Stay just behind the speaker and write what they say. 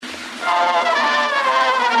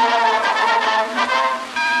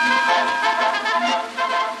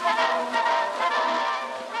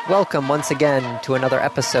Welcome once again to another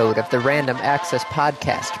episode of the Random Access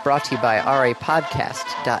Podcast, brought to you by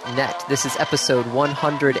rapodcast.net. This is episode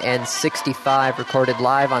 165, recorded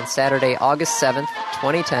live on Saturday, August 7th,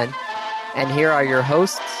 2010. And here are your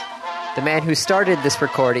hosts, the man who started this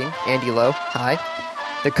recording, Andy Lowe. Hi.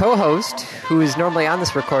 The co-host, who is normally on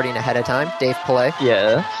this recording ahead of time, Dave Pillay.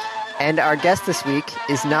 Yeah. And our guest this week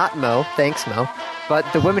is not Mo, thanks Mo, but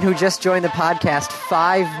the woman who just joined the podcast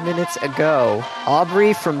 5 minutes ago,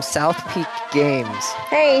 Aubrey from South Peak Games.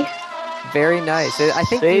 Hey. Very nice. I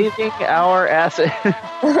think saving our asset.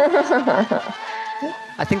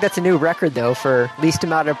 I think that's a new record, though, for least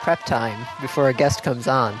amount of prep time before a guest comes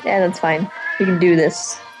on. Yeah, that's fine. We can do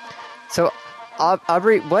this. So,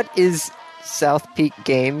 Aubrey, what is South Peak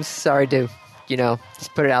Games? Sorry to,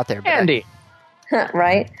 just put it out there. But Andy.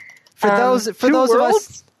 Right? For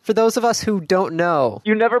those of us who don't know.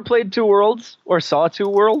 You never played Two Worlds or saw Two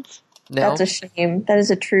Worlds? No. That's a shame. That is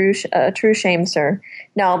a true shame, sir.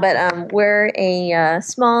 No, but we're a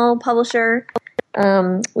small publisher.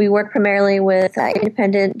 We work primarily with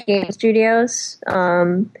independent game studios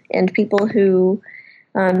and people who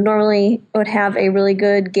normally would have a really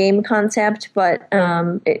good game concept, but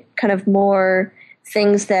it kind of more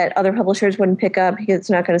things that other publishers wouldn't pick up because it's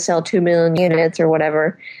not going to sell 2 million units or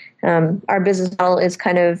whatever. Our business model is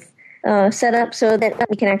kind of set up so that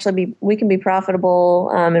we can be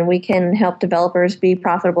profitable, and we can help developers be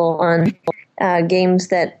profitable on games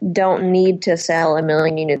that don't need to sell 1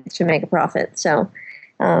 million units to make a profit. So,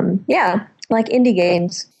 like indie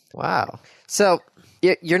games. Wow. So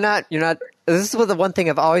you're not. This is the one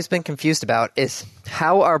thing I've always been confused about is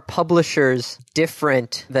how are publishers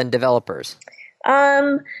different than developers?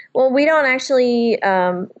 Well, we don't actually,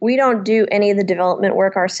 we don't do any of the development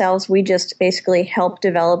work ourselves. We just basically help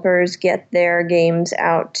developers get their games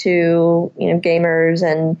out to, gamers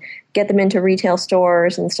and get them into retail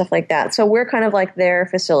stores and stuff like that. So we're kind of like their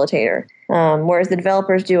facilitator. Whereas the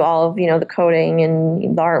developers do all of, the coding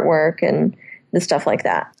and the artwork and the stuff like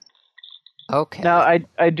that. Okay. Now,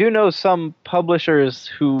 I do know some publishers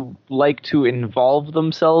who like to involve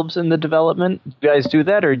themselves in the development. Do you guys do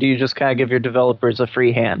that, or do you just kind of give your developers a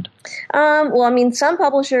free hand? Well, some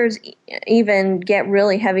publishers even get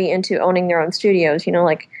really heavy into owning their own studios,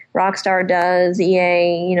 like Rockstar does,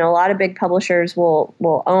 EA, a lot of big publishers will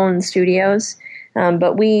own studios.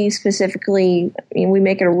 But we specifically, we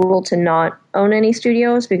make it a rule to not own any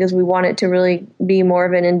studios because we want it to really be more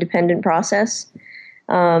of an independent process.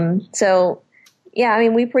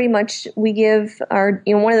 We give our,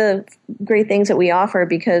 one of the great things that we offer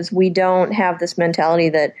because we don't have this mentality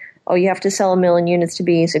that, you have to sell 1 million units to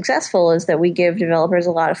be successful, is that we give developers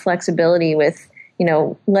a lot of flexibility with,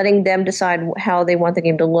 letting them decide how they want the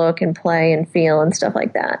game to look and play and feel and stuff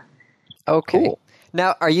like that. Okay. Cool.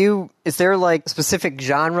 Now, is there like a specific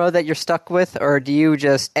genre that you're stuck with, or do you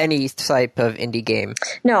just any type of indie game?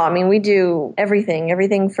 No, we do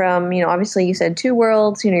everything from, obviously you said Two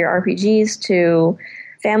Worlds, your RPGs to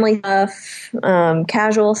family stuff,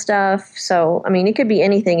 casual stuff. So, it could be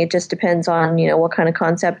anything. It just depends on, what kind of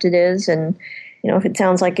concept it is and, if it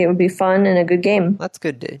sounds like it would be fun and a good game. That's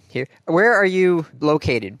good to hear. Where are you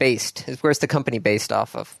located, based? Where's the company based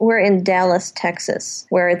off of? We're in Dallas, Texas,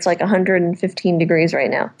 where it's like 115 degrees right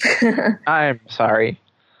now. I'm sorry.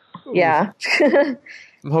 Yeah.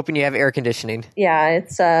 I'm hoping you have air conditioning. Yeah,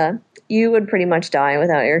 it's you would pretty much die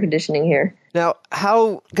without air conditioning here. Now,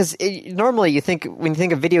 because normally when you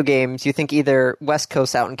think of video games, you think either West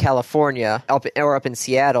Coast out in California, or up in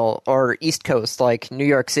Seattle, or East Coast like New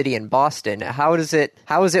York City and Boston. How is it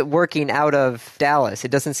working out of Dallas?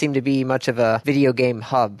 It doesn't seem to be much of a video game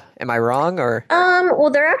hub. Am I wrong? Or well,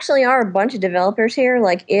 there actually are a bunch of developers here.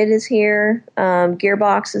 Like id is here,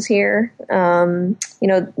 Gearbox is here.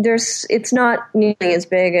 It's not nearly as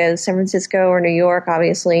big as San Francisco or New York,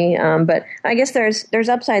 obviously, but I guess there's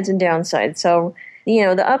upsides and downsides. So,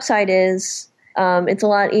 the upside is it's a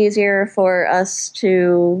lot easier for us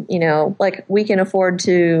to, we can afford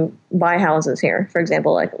to buy houses here, for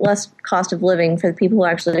example, like less cost of living for the people who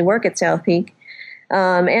actually work at South Peak.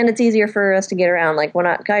 And it's easier for us to get around. Like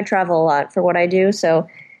I travel a lot for what I do. So,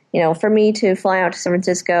 for me to fly out to San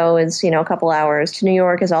Francisco is, a couple hours. To New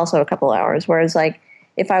York is also a couple hours. Whereas like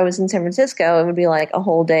if I was in San Francisco, it would be like a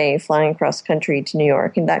whole day flying across the country to New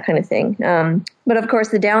York and that kind of thing. But of course,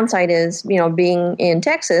 the downside is, being in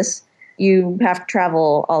Texas, you have to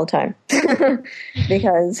travel all the time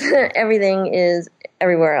because everything is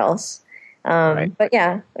everywhere else. Right. But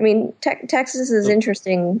yeah, Texas is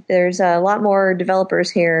interesting. There's a lot more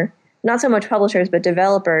developers here. Not so much publishers, but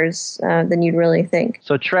developers than you'd really think.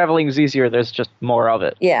 So traveling's easier. There's just more of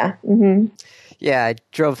it. Yeah. Mm-hmm. Yeah, I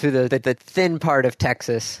drove through the thin part of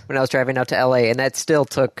Texas when I was driving out to LA, and that still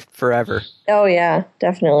took forever. Oh yeah,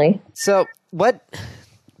 definitely. So, what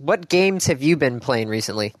games have you been playing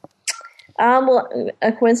recently?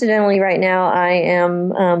 Coincidentally, right now I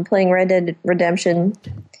am playing Red Dead Redemption.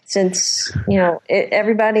 Since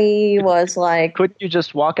everybody was like, couldn't you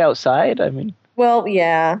just walk outside? I mean, well,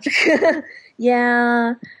 yeah,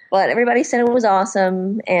 yeah. But everybody said it was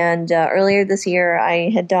awesome. And earlier this year, I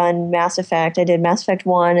had done Mass Effect. I did Mass Effect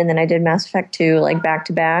 1, and then I did Mass Effect 2, like back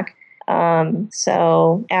to back.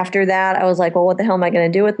 So after that, I was like, well, what the hell am I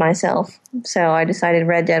going to do with myself? So I decided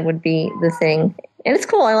Red Dead would be the thing. And it's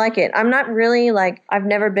cool. I like it. I'm not really I've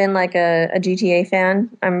never been like a GTA fan.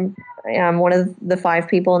 I'm one of the 5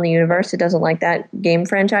 people in the universe that doesn't like that game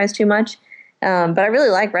franchise too much. But I really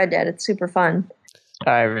like Red Dead. It's super fun.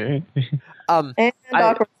 I'm yeah.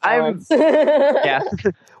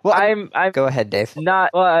 Well, I'm go ahead, Dave. Not.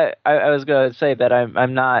 Well, I was gonna say that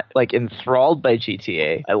I'm not like enthralled by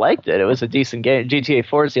GTA. I liked it. It was a decent game. GTA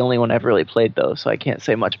 4 is the only one I've really played though, so I can't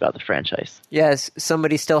say much about the franchise. Yes,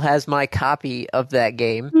 somebody still has my copy of that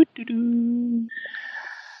game.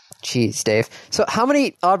 Jeez, Dave. So how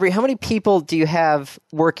many people do you have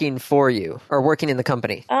working for you or working in the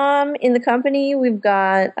company? In the company, we've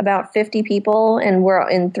got about 50 people, and we're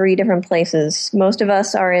in 3 different places. Most of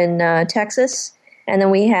us are in Texas, and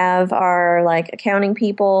then we have our accounting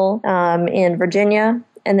people in Virginia,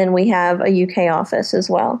 and then we have a UK office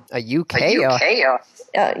as well. A UK office?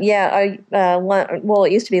 Yeah. Well,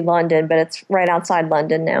 it used to be London, but it's right outside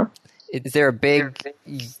London now. Is there a big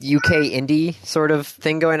UK indie sort of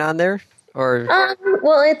thing going on there? Or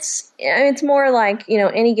well, it's more like,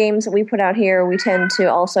 any games that we put out here, we tend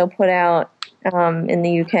to also put out in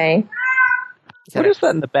the UK. What is that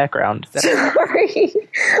in the background? Sorry.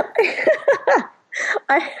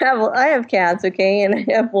 I have cats, okay, and I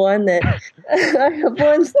have one that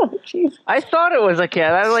Oh, geez. I thought it was a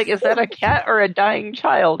cat. I was like, is that a cat or a dying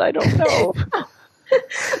child? I don't know.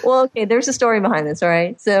 Well, okay, there's a story behind this, all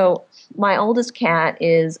right? So my oldest cat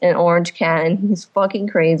is an orange cat, and he's fucking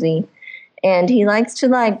crazy. And he likes to,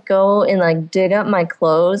 go and, dig up my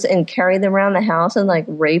clothes and carry them around the house and,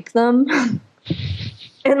 rape them.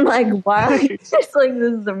 And, while he's just,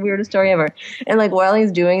 this is the weirdest story ever. And, while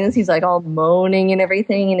he's doing this, he's, all moaning and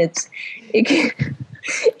everything, and he,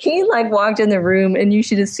 walked in the room, and you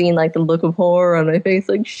should have seen, the look of horror on my face,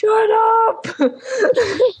 shut up!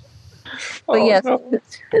 But yes, no.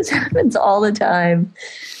 This happens all the time.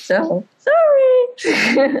 So,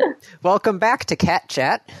 sorry. Welcome back to Cat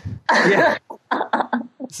Chat. Yeah.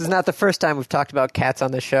 This is not the first time we've talked about cats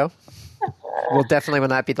on this show. Will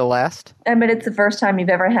not be the last. I bet it's the first time you've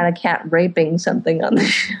ever had a cat raping something on the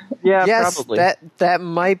show. Yeah, yes, probably. That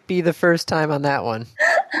might be the first time on that one.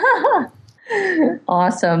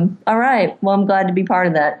 Awesome. All right. Well, I'm glad to be part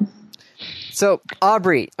of that. So,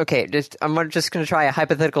 Aubrey, okay, I'm just going to try a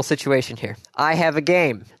hypothetical situation here. I have a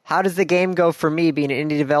game. How does the game go for me being an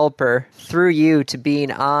indie developer through you to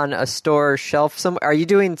being on a store shelf somewhere? Are you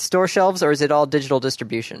doing store shelves or is it all digital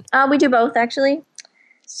distribution? We do both, actually.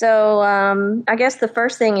 So, I guess the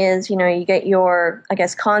first thing is, you get your,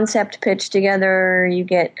 concept pitch together. You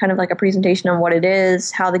get kind of a presentation on what it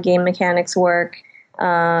is, how the game mechanics work.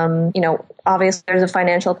 Obviously there's a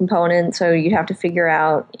financial component, so you'd have to figure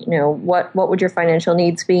out, what would your financial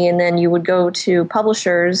needs be, and then you would go to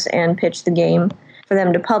publishers and pitch the game for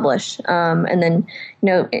them to publish. And then,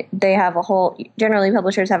 they have generally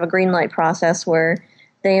publishers have a green light process where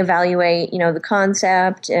they evaluate, the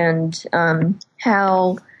concept and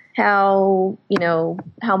how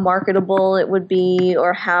marketable it would be,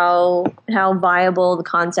 or how viable the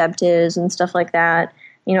concept is and stuff like that.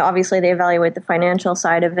 Obviously they evaluate the financial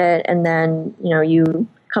side of it, and then, you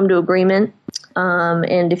come to agreement.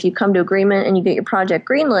 And if you come to agreement and you get your project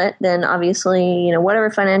greenlit, then obviously, whatever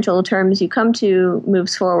financial terms you come to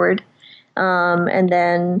moves forward. And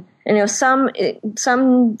then, some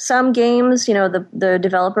games, the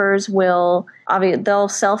developers they'll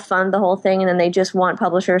self-fund the whole thing, and then they just want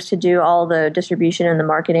publishers to do all the distribution and the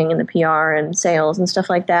marketing and the PR and sales and stuff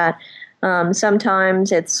like that.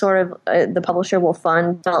 Sometimes it's sort of the publisher will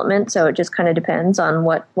fund development, so it just kind of depends on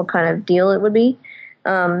what kind of deal it would be.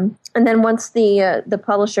 And then once the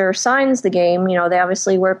publisher signs the game, they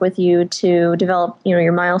obviously work with you to develop,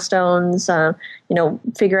 your milestones,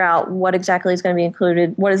 figure out what exactly is going to be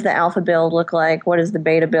included. What does the alpha build look like? What does the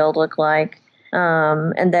beta build look like?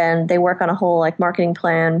 And then they work on a whole marketing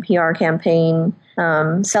plan, PR campaign,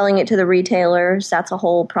 selling it to the retailers. That's a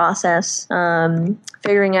whole process.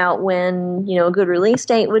 Figuring out when, a good release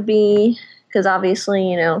date would be, because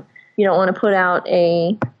obviously, you you don't want to put out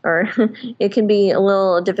or it can be a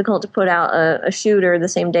little difficult to put out a shooter the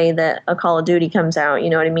same day that a Call of Duty comes out. You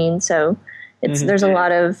know what I mean? So there's a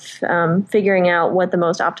lot of figuring out what the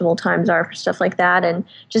most optimal times are for stuff like that, and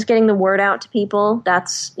just getting the word out to people.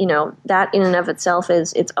 That's, that in and of itself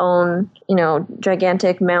is its own,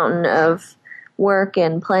 gigantic mountain of work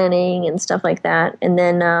and planning and stuff like that. And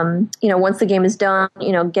then, once the game is done,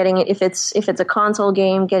 getting it, if it's a console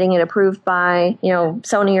game, getting it approved by,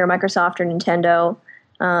 Sony or Microsoft or Nintendo,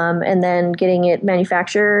 and then getting it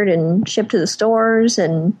manufactured and shipped to the stores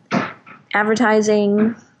and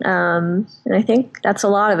advertising. And I think that's a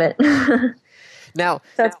lot of it. Now,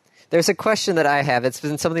 there's a question that I have. It's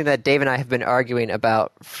been something that Dave and I have been arguing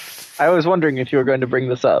about. I was wondering if you were going to bring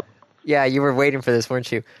this up. Yeah, you were waiting for this,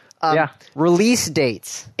 weren't you? Yeah. Release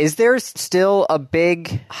dates. Is there still a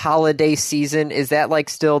big holiday season? Is that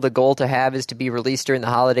still the goal to have, is to be released during the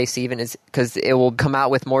holiday season? Is because it will come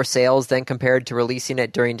out with more sales than compared to releasing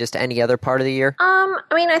it during just any other part of the year?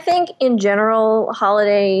 I think in general,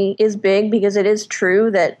 holiday is big because it is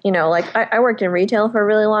true that, I worked in retail for a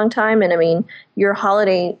really long time. And your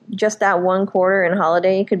holiday, just that one quarter in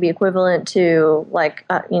holiday could be equivalent to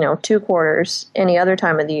 2 quarters any other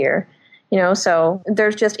time of the year. So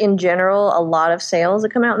there's just in general a lot of sales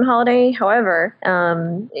that come out in holiday. However,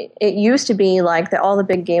 it used to be that all the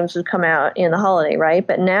big games would come out in the holiday, right?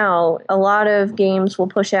 But now a lot of games will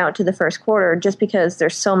push out to the first quarter just because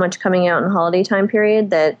there's so much coming out in the holiday time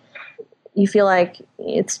period that you feel like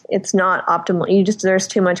it's not optimal. There's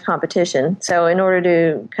too much competition. So in order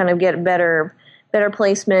to kind of get better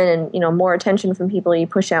placement and more attention from people, you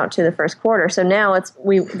push out to the first quarter. So now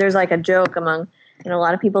there's a joke among a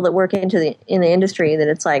lot of people that work in the industry that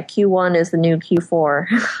it's Q1 is the new Q4.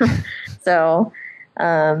 So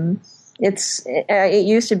it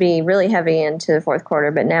used to be really heavy into the fourth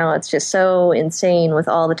quarter, but now it's just so insane with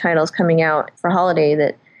all the titles coming out for holiday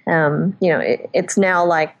that it's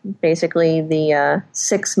now basically the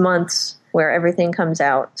 6 months where everything comes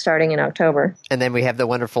out starting in October. And then we have the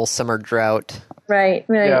wonderful summer drought. Right.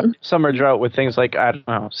 Yeah, summer drought with things like, I don't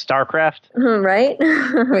know, StarCraft. Right?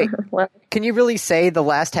 Wait, can you really say the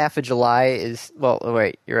last half of July is... Well,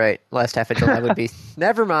 wait, you're right. Last half of July would be...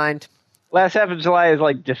 Never mind. Last half of July is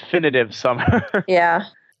definitive summer. Yeah.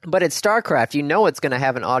 But it's StarCraft. It's going to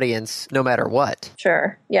have an audience no matter what.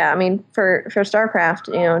 Sure. Yeah, for StarCraft,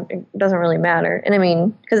 it doesn't really matter.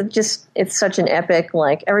 And because it's such an epic,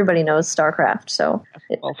 everybody knows StarCraft, so...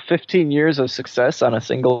 15 years of success on a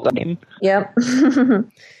single game. Yep.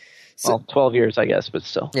 12 years, I guess, but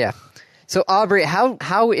still. Yeah. So, Aubrey,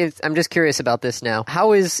 how is... I'm just curious about this now.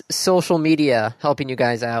 How is social media helping you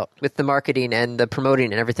guys out with the marketing and the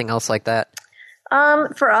promoting and everything else like that?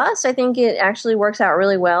 For us, I think it actually works out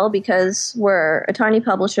really well because we're a tiny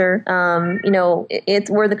publisher.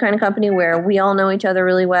 We're the kind of company where we all know each other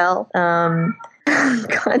really well.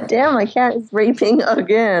 God damn, my cat is raping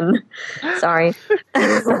again. Sorry.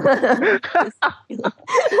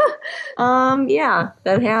 Yeah,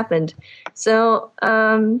 that happened. So,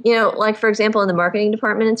 for example, in the marketing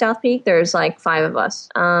department in South Peak, there's 5 of us.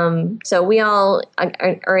 So we all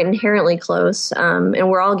are inherently close, and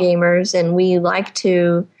we're all gamers, and we like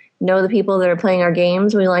to know the people that are playing our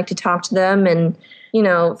games. We like to talk to them, and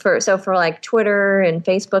for Twitter and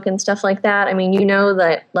Facebook and stuff like that.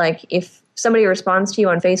 That if somebody responds to you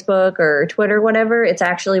on Facebook or Twitter, whatever, it's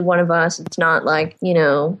actually one of us. It's not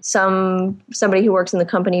somebody who works in the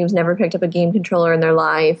company who's never picked up a game controller in their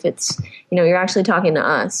life. It's, you're actually talking to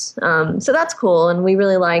us. So that's cool. And we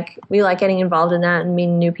like getting involved in that and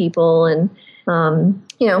meeting new people. And,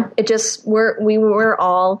 we're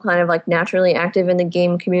all kind of naturally active in the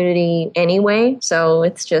game community anyway. So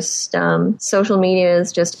it's just, social media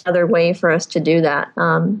is just another way for us to do that.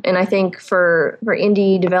 And I think for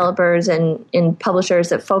indie developers and publishers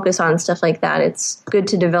that focus on stuff like that, it's good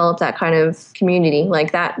to develop that kind of community.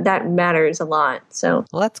 That matters a lot. So,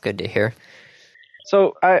 well, that's good to hear.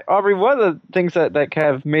 So, Aubrey, one of the things that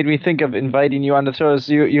kind of made me think of inviting you on the show is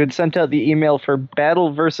you had sent out the email for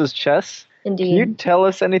Battle versus Chess. Indeed. Can you tell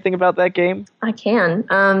us anything about that game? I can.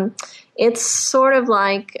 It's sort of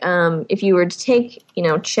like if you were to take,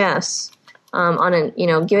 chess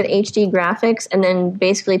give it HD graphics and then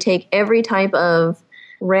basically take every type of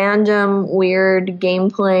random, weird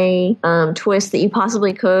gameplay twist that you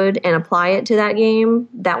possibly could and apply it to that game,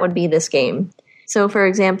 that would be this game. So, for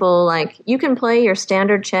example, you can play your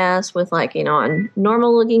standard chess with a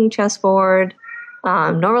normal-looking chessboard,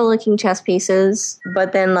 normal-looking chess pieces,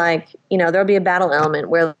 but then, there'll be a battle element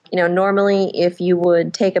where, normally if you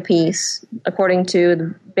would take a piece according to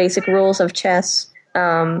the basic rules of chess,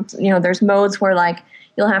 there's modes where,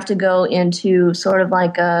 you'll have to go into sort of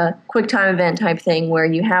like a quick time event type thing where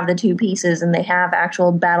you have the two pieces and they have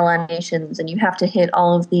actual battle animations, and you have to hit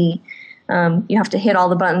all of the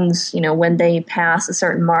buttons, when they pass a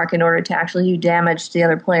certain mark in order to actually do damage to the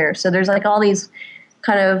other player. So there's like all these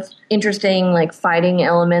kind of interesting like fighting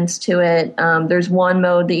elements to it. There's one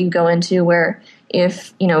mode that you go into where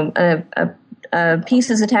if a piece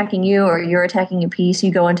is attacking you or you're attacking a piece,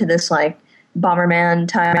 you go into this like Bomberman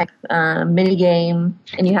type mini game,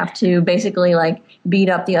 and you have to basically like beat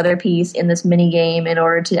up the other piece in this mini game in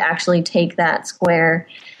order to actually take that square.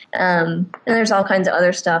 And there's all kinds of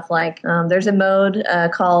other stuff like there's a mode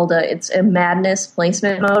called it's a madness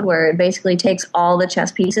placement mode where it basically takes all the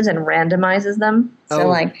chess pieces and randomizes them. So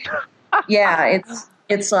like, yeah,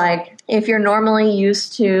 it's like if you're normally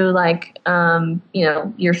used to like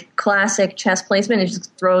your classic chess placement, it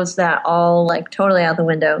just throws that all like totally out the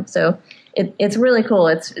window. So it's really cool.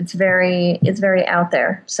 It's very out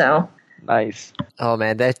there. So nice. Oh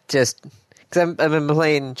man, that just. Because I've been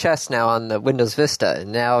playing chess now on the Windows Vista,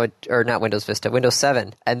 and or not Windows Vista, Windows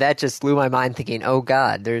 7, and that just blew my mind thinking, oh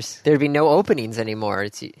god, there'd be no openings anymore.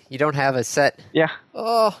 You don't have a set. Yeah.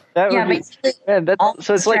 Oh. That yeah, would be, man,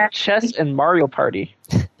 so it's like chess and Mario Party.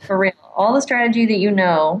 For real. All the strategy that you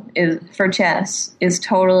know is for chess is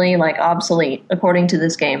totally like obsolete according to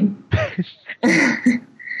this game.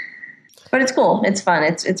 But it's cool. It's fun.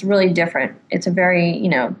 It's really different. It's a very,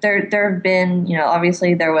 there have been,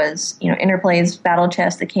 obviously there was, Interplay's Battle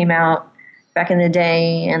Chess that came out back in the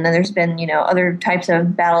day, and then there's been, other types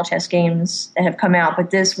of battle chess games that have come out,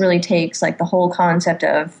 but this really takes like the whole concept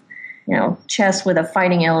of, chess with a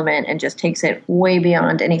fighting element and just takes it way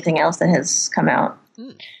beyond anything else that has come out.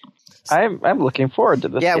 I'm looking forward to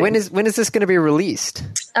this. Yeah, game. when is this going to be released?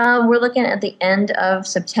 We're looking at the end of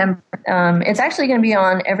September. It's actually going to be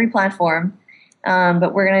on every platform,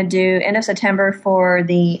 but we're going to do end of September for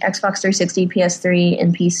the Xbox 360, PS3,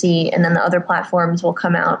 and PC, and then the other platforms will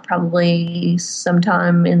come out probably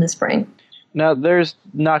sometime in the spring. Now, there's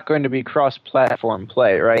not going to be cross-platform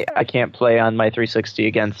play, right? I can't play on my 360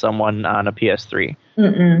 against someone on a PS3.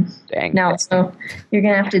 Dang. No, so you're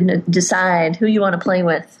going to have to decide who you want to play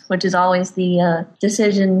with, which is always the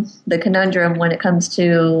decision, the conundrum when it comes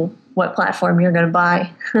to what platform you're going to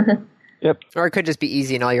buy. Yep. Or it could just be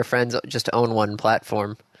easy and all your friends just own one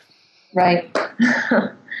platform. Right.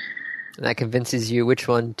 And that convinces you which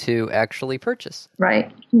one to actually purchase.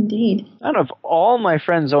 Right, indeed. Out of all my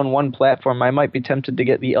friends own one platform, I might be tempted to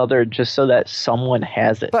get the other just so that someone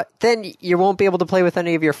has it. But then you won't be able to play with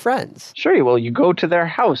any of your friends. Sure you will. You go to their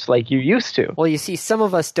house like you used to. Well, you see, some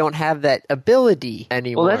of us don't have that ability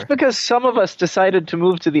anymore. Well, that's because some of us decided to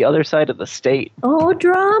move to the other side of the state. Oh,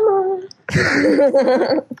 drama.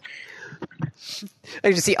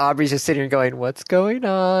 I just see Aubrey just sitting here going, what's going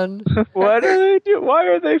on? What are they doing? Why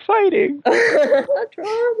are they fighting?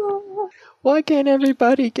 Drama. Why can't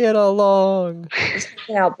everybody get along? Just hug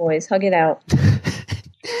it out, boys. Hug it out.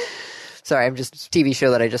 Sorry, I'm just a TV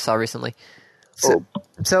show that I just saw recently. So,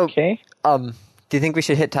 Okay. do you think we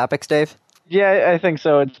should hit topics, Dave? Yeah, I think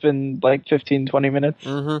so. It's been like 15, 20 minutes.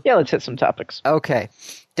 Mm-hmm. Yeah, let's hit some topics. Okay.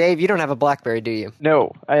 Dave, you don't have a BlackBerry, do you?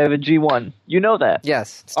 No, I have a G1. You know that.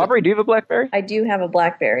 Yes. Aubrey, do you have a BlackBerry? I do have a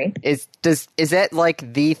BlackBerry. Is that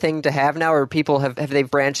like the thing to have now, or people have they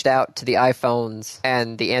branched out to the iPhones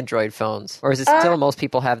and the Android phones? Or is it still most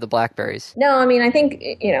people have the BlackBerries? No, I mean, I think,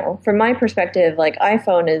 from my perspective, like,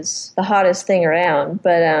 iPhone is the hottest thing around.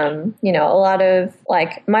 But, a lot of,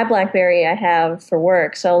 like, my BlackBerry I have for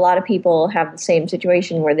work. So a lot of people have the same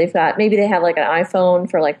situation where maybe they have, like, an iPhone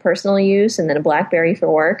for, like, personal use and then a BlackBerry for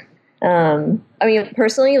work. I mean,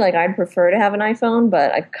 personally, like, I'd prefer to have an iPhone,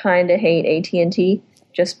 but I kind of hate AT&T.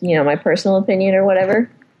 Just, my personal opinion or whatever.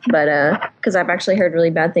 But, because I've actually heard really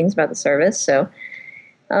bad things about the service. So,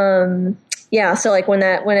 yeah, so like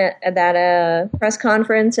at that press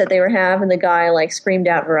conference that they were having, the guy like screamed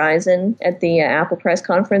out Verizon at the Apple press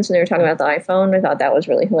conference when they were talking about the iPhone. I thought that was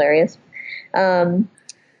really hilarious.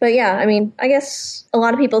 But yeah, I mean, I guess a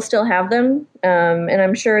lot of people still have them, and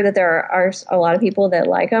I'm sure that there are a lot of people that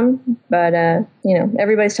like them. But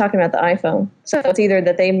everybody's talking about the iPhone, so it's either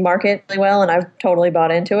that they market really well and I've totally bought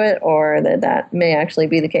into it, or that may actually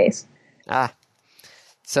be the case.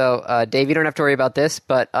 So, Dave, you don't have to worry about this,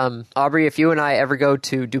 but Aubrey, if you and I ever go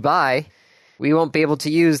to Dubai, we won't be able to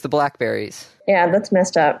use the Blackberries. Yeah, that's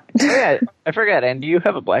messed up. Oh, yeah, I forgot, Andy, you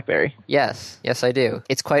have a BlackBerry. Yes, I do.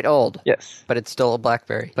 It's quite old. Yes. But it's still a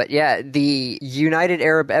BlackBerry. But yeah, the United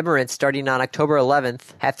Arab Emirates, starting on October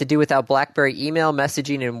 11th, have to do without BlackBerry email,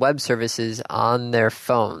 messaging, and web services on their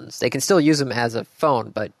phones. They can still use them as a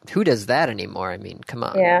phone, but who does that anymore? I mean, come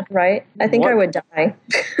on. Yeah, right? I think I would die.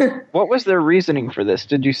 What was their reasoning for this?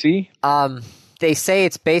 Did you see? They say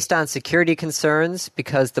it's based on security concerns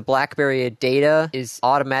because the BlackBerry data is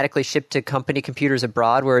automatically shipped to company computers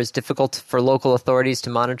abroad, where it's difficult for local authorities to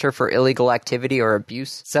monitor for illegal activity or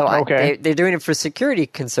abuse. So they're doing it for security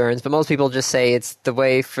concerns, but most people just say it's the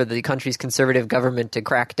way for the country's conservative government to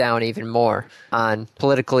crack down even more on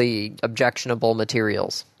politically objectionable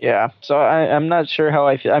materials. Yeah, so I'm not sure how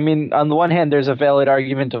I feel. I mean, on the one hand, there's a valid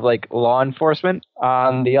argument of, like, law enforcement.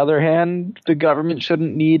 On the other hand, the government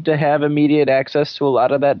shouldn't need to have immediate access to a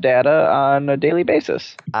lot of that data on a daily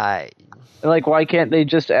basis. Like, why can't they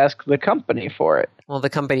just ask the company for it? Well, the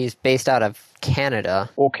company is based out of Canada.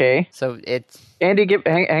 Okay. So it's... Andy,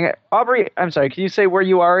 hang on. Aubrey, I'm sorry, can you say where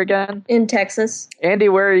you are again? In Texas. Andy,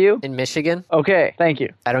 where are you? in Michigan. Okay, thank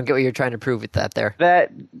you. I don't get what you're trying to prove with that there.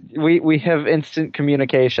 That we have instant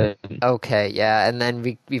communication. Okay, yeah, and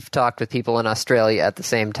then we've talked with people in Australia at the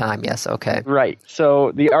same time. Yes, okay. Right.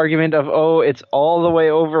 So the argument of, it's all the way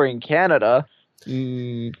over in Canada...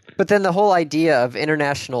 But then the whole idea of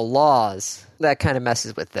international laws, that kind of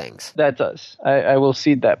messes with things. That does. I will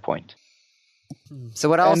cede that point. So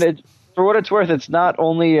what else? And for what it's worth, it's not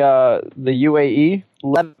only the UAE.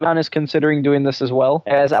 Lebanon is considering doing this as well,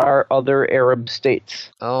 as are other Arab states.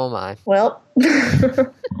 Oh my. Well.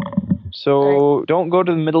 So don't go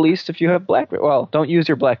to the Middle East if you have BlackBerry. Well, don't use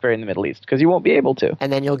your BlackBerry in the Middle East because you won't be able to.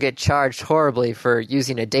 And then you'll get charged horribly for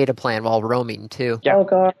using a data plan while roaming too. Yeah. Oh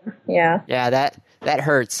god. Yeah. Yeah, that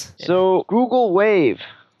hurts. So Google Wave.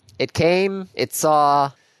 It came, it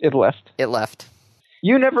saw, It left. it left.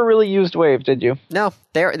 You never really used Wave, did you? No,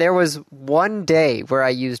 there was one day where I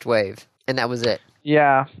used Wave, and that was it.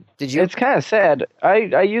 Yeah. Did you? It's kind of sad.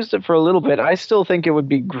 I used it for a little bit. I still think it would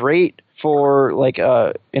be great for like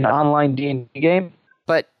an online D&D game.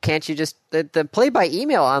 But can't you just... The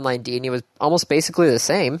play-by-email online D&D was almost basically the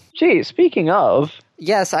same. Gee, speaking of...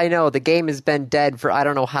 Yes, I know. The game has been dead for I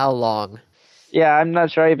don't know how long. Yeah, I'm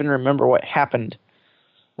not sure I even remember what happened.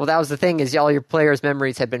 Well, that was the thing, is all your players'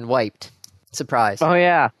 memories had been wiped. Surprise. Oh,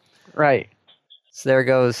 yeah. Right. So there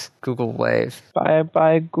goes Google Wave.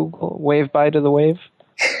 Bye, Google. Wave bye to the wave.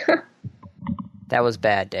 That was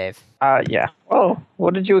bad, Dave. Yeah. Oh,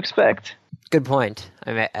 what did you expect? Good point.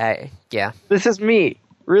 Yeah. This is me.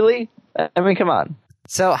 Really? I mean, come on.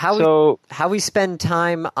 So how we spend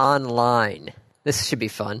time online. This should be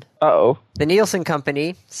fun. Uh-oh. The Nielsen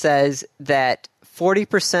Company says that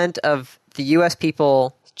 40% of the U.S.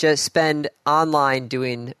 people just spend online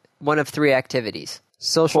doing one of three activities.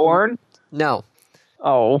 Social Porn? No.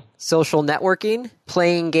 Oh. Social networking,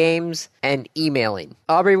 playing games, and emailing.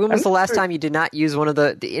 Aubrey, when was the last time you did not use one of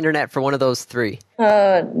the internet for one of those three?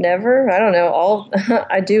 Never. I don't know.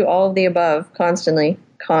 I do all of the above constantly.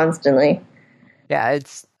 Yeah,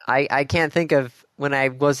 I can't think of when I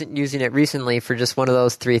wasn't using it recently for just one of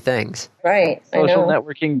those three things. Right. Social I know.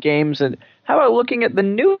 networking, games, and how about looking at the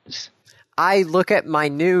news? I look at my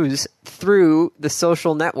news through the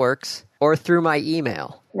social networks or through my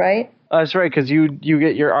email. Right. That's right, because you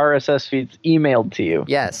get your RSS feeds emailed to you.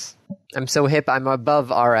 Yes. I'm so hip, I'm above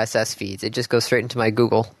RSS feeds. It just goes straight into my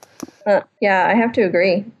Google. Yeah, I have to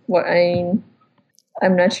agree. I'm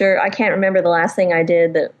not sure. I can't remember the last thing I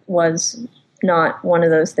did that was not one of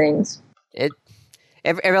those things. I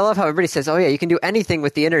love how everybody says, oh yeah, you can do anything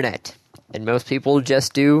with the internet. And most people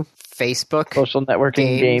just do Facebook. Social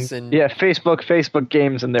networking games. Yeah, Facebook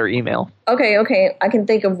games and their email. Okay. I can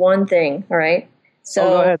think of one thing, all right? So,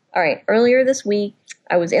 go ahead. All right. Earlier this week,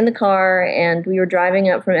 I was in the car, and we were driving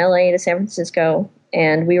up from LA to San Francisco,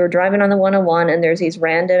 and we were driving on the 101, and there's these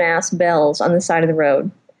random-ass bells on the side of the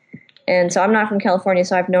road. And so I'm not from California,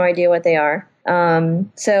 so I have no idea what they are.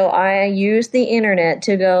 So I used the internet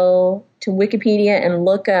to go to Wikipedia and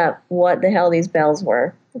look up what the hell these bells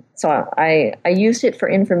were. So I used it for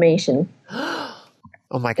information. Oh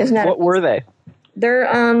my God. What were they? They're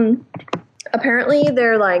apparently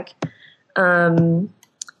they're like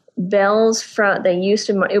bells from they used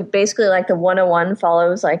to basically like the 101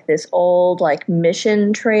 follows like this old like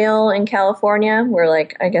mission trail in California where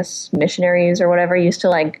like I guess missionaries or whatever used to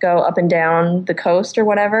like go up and down the coast or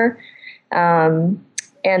whatever. And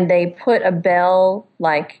they put a bell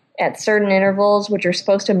like at certain intervals, which are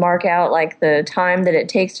supposed to mark out like the time that it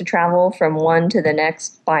takes to travel from one to the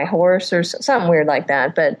next by horse or something weird like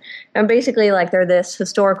that. But basically, like, they're this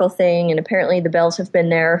historical thing, and apparently the bells have been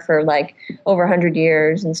there for like over 100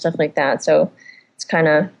 years and stuff like that. So it's kind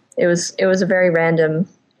of it was a very random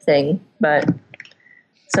thing, but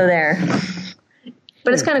so there.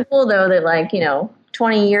 But it's kind of cool though that, like,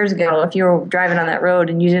 20 years ago, if you were driving on that road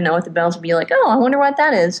and you didn't know what the bells would be, like, oh, I wonder what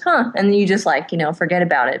that is, huh? And then you just, like, forget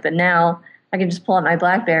about it. But now I can just pull out my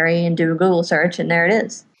BlackBerry and do a Google search, and there it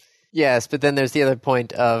is. Yes, but then there's the other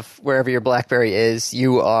point of wherever your BlackBerry is,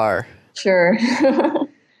 you are. Sure.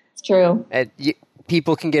 It's true. And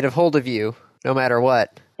people can get a hold of you no matter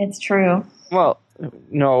what. It's true. Well,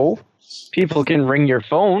 no. People can ring your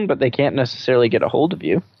phone, but they can't necessarily get a hold of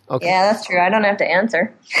you. Okay. Yeah, that's true. I don't have to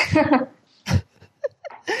answer.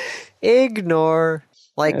 Ignore.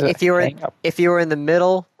 Like, if you were in the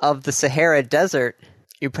middle of the Sahara Desert,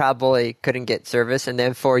 you probably couldn't get service, and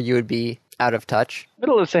therefore you would be out of touch.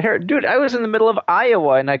 Middle of Sahara? Dude, I was in the middle of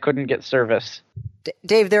Iowa and I couldn't get service.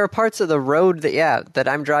 Dave, there are parts of the road that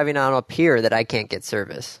I'm driving on up here that I can't get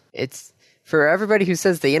service. It's, for everybody who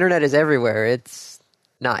says the internet is everywhere, it's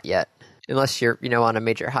not yet. Unless you're, on a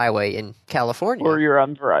major highway in California. Or you're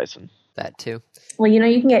on Verizon. That too. Well, you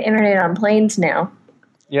can get internet on planes now.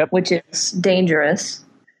 Yep. Which is dangerous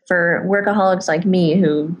for workaholics like me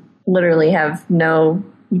who literally have no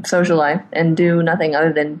social life and do nothing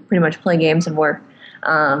other than pretty much play games and work.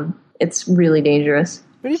 It's really dangerous.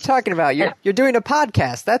 What are you talking about? You're doing a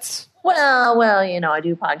podcast. That's... Well, I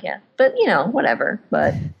do podcasts, but whatever.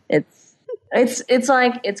 But it's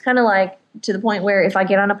kind of like to the point where if I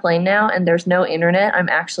get on a plane now and there's no internet, I'm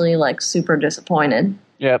actually like super disappointed.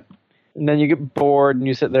 Yep. And then you get bored and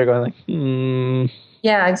you sit there going like,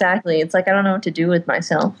 Yeah, exactly. It's like I don't know what to do with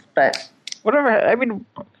myself, but whatever. I mean,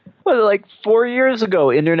 like 4 years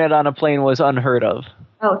ago, internet on a plane was unheard of.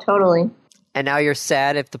 Oh, totally. And now you're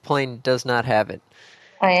sad if the plane does not have it.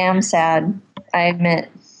 I am sad, I admit.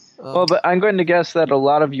 Well, but I'm going to guess that a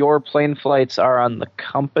lot of your plane flights are on the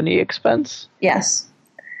company expense? Yes.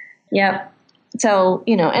 Yep. So,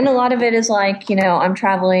 and a lot of it is like, I'm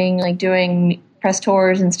traveling, like doing press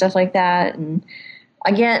tours and stuff like that. And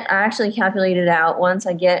I actually calculated out once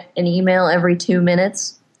I get an email every 2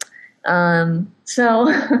 minutes.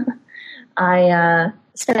 So I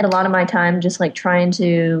spend a lot of my time just like trying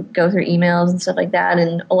to go through emails and stuff like that.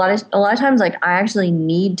 And a lot of times, like, I actually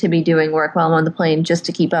need to be doing work while I'm on the plane just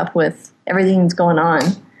to keep up with everything that's going on.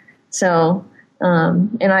 So,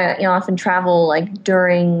 and I often travel like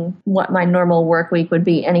during what my normal work week would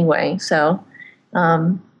be anyway. So,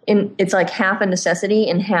 it's like half a necessity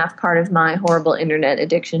and half part of my horrible internet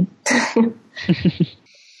addiction.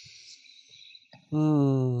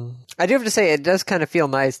 I do have to say, it does kind of feel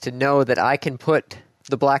nice to know that I can put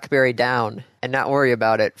the BlackBerry down and not worry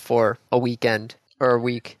about it for a weekend or a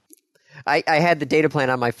week. I had the data plan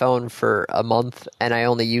on my phone for a month, and I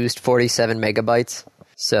only used 47 megabytes.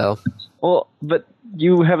 So, well, but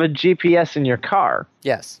you have a GPS in your car.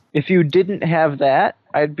 Yes. If you didn't have that,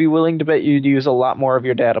 I'd be willing to bet you'd use a lot more of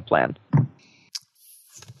your data plan.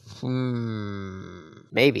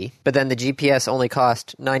 Maybe. But then the GPS only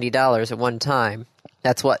cost $90 at one time.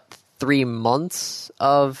 That's 3 months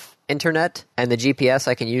of internet, and the GPS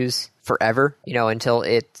I can use forever, until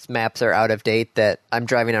its maps are out of date, that I'm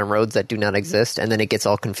driving on roads that do not exist, and then it gets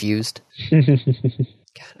all confused.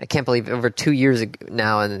 God, I can't believe over 2 years ago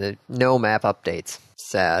now and no map updates.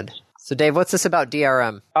 Sad. So Dave, what's this about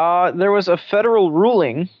DRM? There was a federal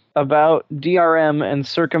ruling about DRM and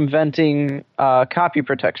circumventing copy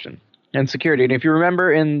protection and security. And if you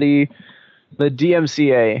remember in the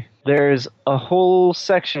DMCA, there's a whole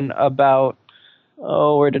section about,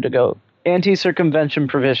 where did it go? Anti-circumvention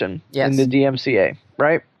provision in the DMCA,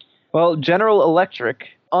 right? Well, General Electric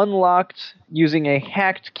unlocked, using a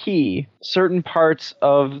hacked key, certain parts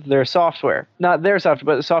of their software. Not their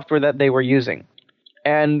software, but the software that they were using.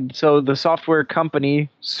 And so the software company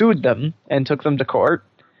sued them and took them to court.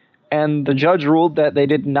 And the judge ruled that they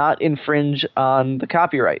did not infringe on the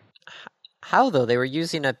copyright. How, though? They were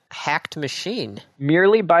using a hacked machine.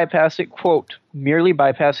 Merely bypassing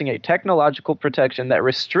a technological protection that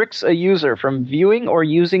restricts a user from viewing or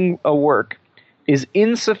using a work is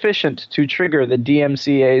insufficient to trigger the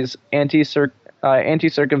DMCA's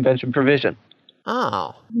anti-circumvention provision.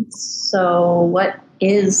 Oh. So what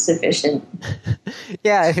is sufficient?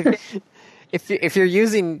 Yeah, if you're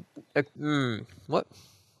using... what?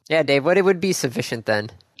 Yeah, Dave, what it would be sufficient then?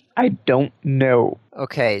 I don't know.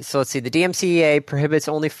 Okay, so let's see. The DMCA prohibits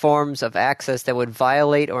only forms of access that would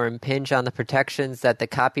violate or impinge on the protections that the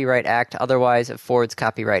Copyright Act otherwise affords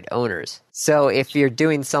copyright owners. So if you're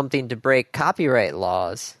doing something to break copyright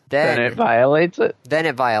laws, Then it violates it. Then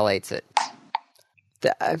it violates it.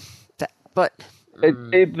 But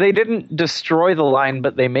They didn't destroy the line,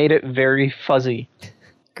 but they made it very fuzzy.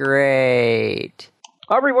 great.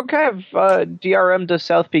 Aubrey, what kind of DRM does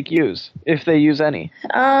South Peak use, if they use any?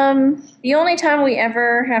 The only time we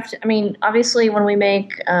ever have to, I mean, obviously when we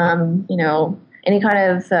make, any kind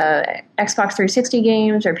of Xbox 360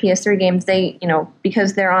 games or PS3 games, they,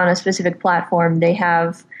 because they're on a specific platform, they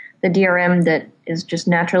have the DRM that is just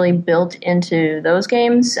naturally built into those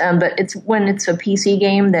games. But it's when it's a PC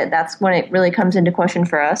game that's when it really comes into question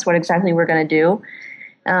for us, what exactly we're going to do.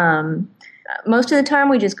 Most of the time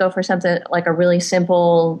we just go for something like a really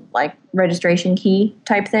simple, like registration key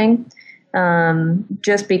type thing.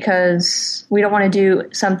 Just because we don't want to do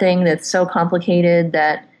something that's so complicated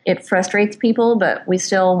that it frustrates people, but we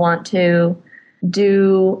still want to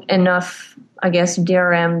do enough, I guess,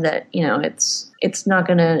 DRM that, it's not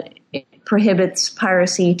going to, it prohibits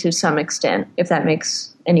piracy to some extent, if that makes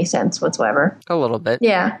any sense whatsoever. A little bit.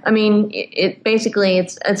 Yeah. I mean, it basically,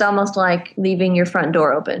 it's almost like leaving your front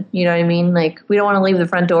door open. You know what I mean? Like, we don't want to leave the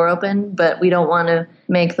front door open, but we don't want to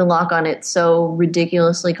make the lock on it so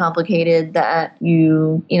ridiculously complicated that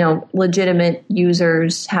legitimate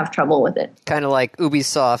users have trouble with it. Kind of like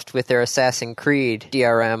Ubisoft with their Assassin's Creed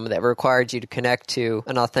DRM that required you to connect to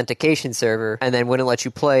an authentication server and then wouldn't let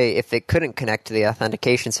you play if it couldn't connect to the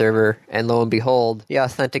authentication server. And lo and behold, the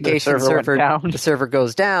authentication the server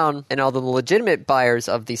goes down, and all the legitimate buyers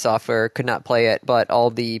of the software could not play it, but all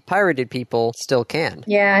the pirated people still can.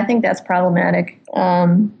 Yeah, I think that's problematic.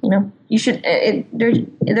 You should.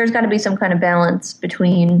 There's got to be some kind of balance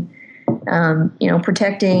between,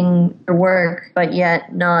 protecting your work, but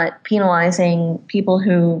yet not penalizing people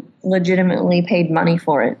who legitimately paid money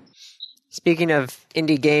for it. Speaking of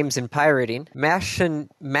indie games and pirating,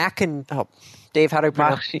 Dave, how do I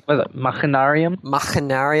pronounce it? Machinarium?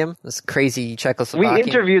 Machinarium? This crazy Czechoslovakian. We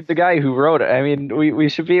interviewed the guy who wrote it. I mean, we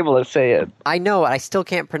should be able to say it. I know, I still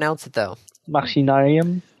can't pronounce it, though.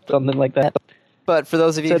 Machinarium? Something like that. But for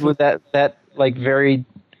those of you who... with that like, very,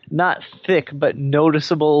 not thick, but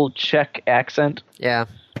noticeable Czech accent. Yeah.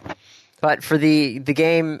 But for the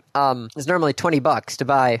game, it's normally $20 to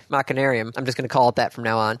buy Machinarium. I'm just going to call it that from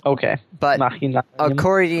now on. Okay. But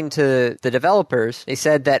according to the developers, they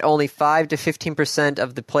said that only 5 to 15%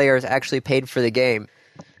 of the players actually paid for the game.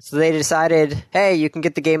 So they decided, hey, you can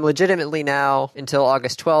get the game legitimately now until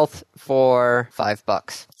August 12th for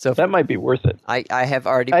 $5. So that might be worth it. I have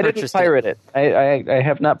already purchased it. I didn't pirate it. I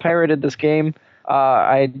have not pirated this game.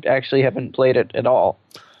 I actually haven't played it at all.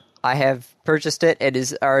 I have purchased it. It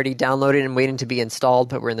is already downloaded and waiting to be installed,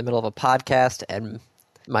 but we're in the middle of a podcast, and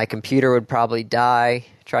my computer would probably die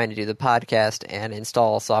trying to do the podcast and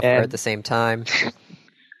install software at the same time.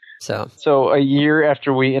 So a year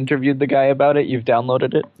after we interviewed the guy about it, you've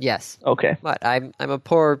downloaded it? Yes. Okay. But I'm a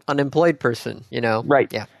poor unemployed person,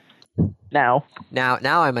 Right. Yeah. Now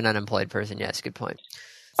I'm an unemployed person. Yes, good point.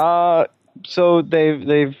 So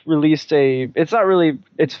they've released it's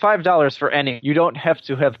 $5 for any. You don't have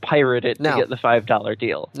to have pirated to get the $5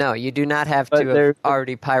 deal. No, you do not have to have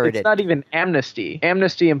already pirated. It's not even amnesty.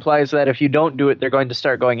 Amnesty implies that if you don't do it, they're going to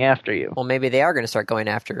start going after you. Well, maybe they are going to start going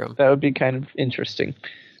after them. That would be kind of interesting.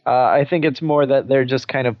 I think it's more that they're just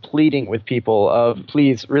kind of pleading with people of,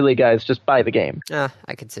 please, really, guys, just buy the game.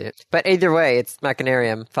 I can see it. But either way, it's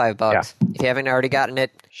Machinarium, $5. Yeah. If you haven't already gotten it,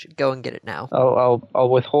 you should go and get it now. I'll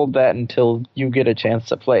withhold that until you get a chance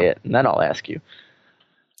to play it, and then I'll ask you.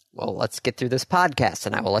 Well, let's get through this podcast,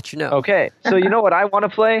 and I will let you know. Okay, so you know what I want to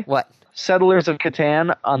play? What? Settlers of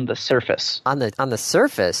Catan on the Surface. On the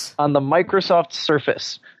Surface? On the Microsoft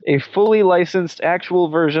Surface. A fully licensed actual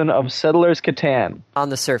version of Settlers Catan. On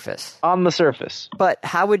the Surface. On the Surface. But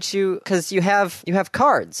how would you... Because you have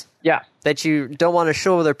cards. Yeah. That you don't want to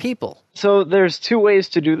show other people. So there's two ways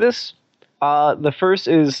to do this. The first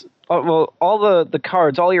is... all the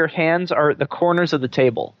cards, all your hands are at the corners of the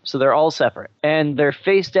table. So they're all separate. And they're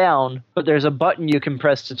face down, but there's a button you can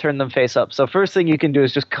press to turn them face up. So first thing you can do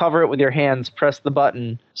is just cover it with your hands, press the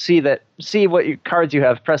button, see what cards you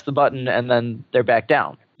have, press the button, and then they're back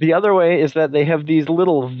down. The other way is that they have these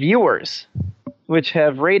little viewers, which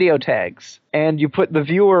have radio tags. And you put the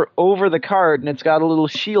viewer over the card, and it's got a little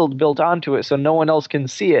shield built onto it so no one else can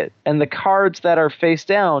see it. And the cards that are face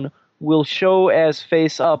down will show as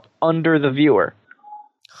face up under the viewer.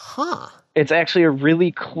 Huh. It's actually a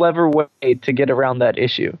really clever way to get around that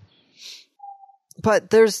issue. But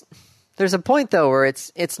there's there's a point though where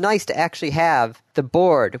it's nice to actually have the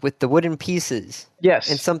board with the wooden pieces. Yes,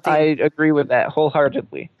 and something. I agree with that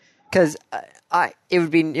wholeheartedly. Because it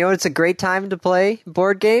would be, it's a great time to play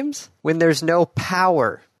board games when there's no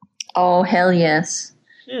power. Oh, hell yes.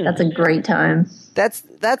 That's a great time.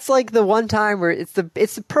 That's like the one time where it's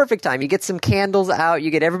the perfect time. You get some candles out,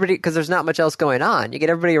 you get everybody, because there's not much else going on. You get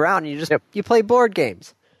everybody around and you play board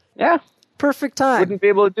games. Yeah. Perfect time. Wouldn't be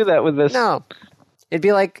able to do that with this. No. It'd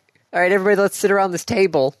be like, all right, everybody, let's sit around this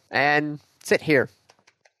table and sit here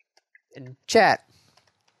and chat.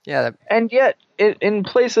 Yeah. And yet, in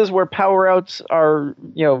places where power outs are,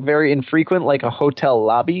 very infrequent, like a hotel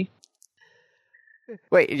lobby.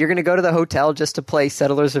 Wait, you're going to go to the hotel just to play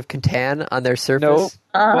Settlers of Catan on their surface?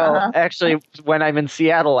 No. Well, actually, when I'm in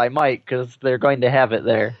Seattle, I might, because they're going to have it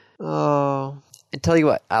there. Oh. And tell you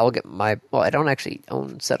what, I will get I don't actually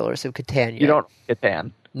own Settlers of Catan yet. You don't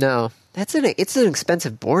Catan? No. It's an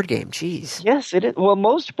expensive board game, jeez. Yes, it is. Well,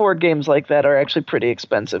 most board games like that are actually pretty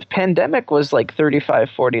expensive. Pandemic was like $35,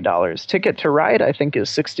 $40. Ticket to Ride, I think, is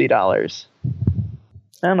 $60.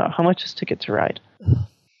 I don't know. How much is Ticket to Ride?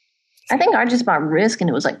 I think I just bought Risk, and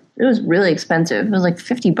it was really expensive. It was like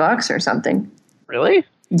 $50 or something. Really?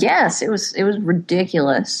 Yes, it was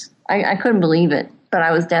ridiculous. I couldn't believe it, but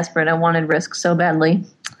I was desperate. I wanted Risk so badly,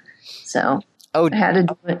 so I had to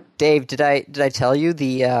do it. Dave, did I tell you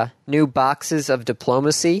the new boxes of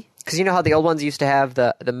Diplomacy? Because you know how the old ones used to have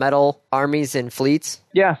the metal armies and fleets?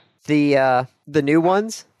 Yeah. The new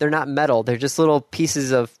ones, they're not metal. They're just little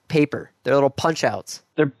pieces of paper. They're little punch-outs.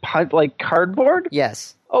 They're like cardboard?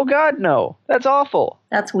 Yes. Oh, God, no. That's awful.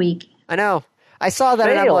 That's weak. I know. I saw that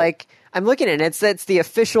and I'm like, I'm looking at it. It's the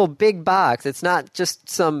official big box. It's not just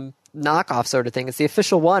some knockoff sort of thing. It's the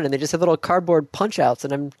official one, and they just have little cardboard punch-outs,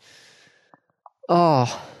 and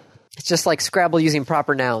it's just like Scrabble using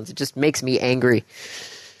proper nouns. It just makes me angry.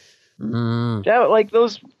 Yeah, like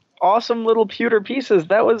those awesome little pewter pieces.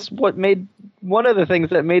 That was one of the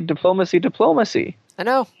things that made Diplomacy. I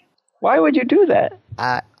know. Why would you do that?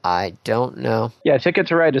 I don't know. Yeah, Ticket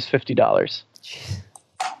to Ride is $50.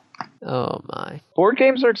 Oh, my. Board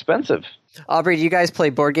games are expensive. Aubrey, do you guys play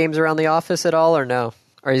board games around the office at all, or no?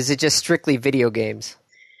 Or is it just strictly video games?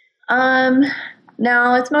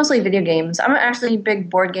 No, it's mostly video games. I'm actually a big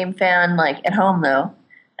board game fan, like, at home, though.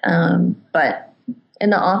 But in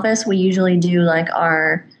the office, we usually do, like,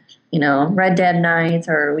 our, Red Dead nights,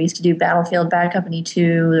 or we used to do Battlefield Bad Company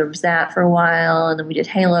 2. There was that for a while, and then we did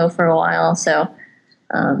Halo for a while, so,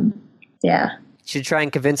 yeah. You should try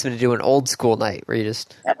and convince them to do an old school night where you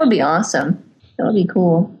just... That would be awesome. That would be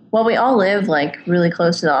cool. Well, we all live, like, really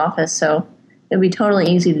close to the office, so it would be totally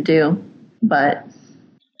easy to do, but...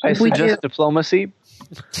 I suggest Diplomacy,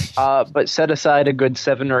 but set aside a good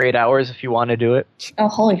 7 or 8 hours if you want to do it. Oh,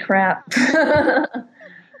 holy crap.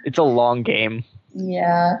 It's a long game.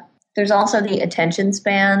 Yeah. There's also the attention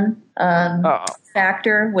span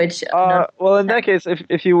factor, which... well, in that case,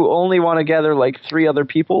 if you only want to gather like 3 other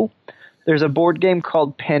people, there's a board game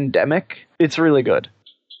called Pandemic. It's really good.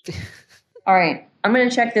 All right. I'm going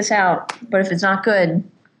to check this out, but if it's not good,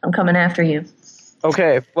 I'm coming after you.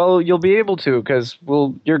 Okay. Well, you'll be able to, because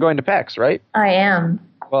you're going to PAX, right? I am.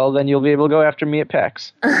 Well, then you'll be able to go after me at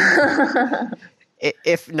PAX.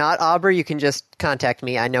 If not, Aubrey, you can just contact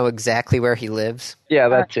me. I know exactly where he lives. Yeah,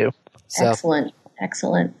 that too. So,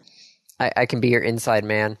 Excellent. I can be your inside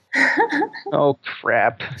man. Oh,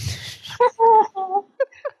 crap.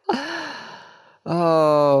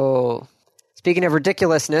 Oh. Speaking of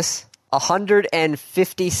ridiculousness,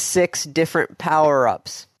 156 different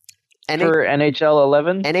power-ups. For NHL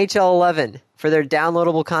 11? NHL 11, for their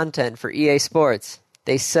downloadable content for EA Sports.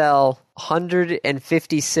 They sell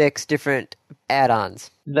 156 different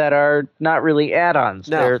add-ons. That are not really add-ons.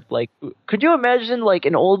 No. They're like, could you imagine like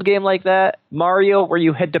an old game like that, Mario, where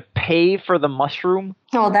you had to pay for the mushroom?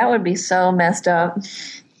 Oh, that would be so messed up.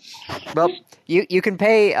 Well, you can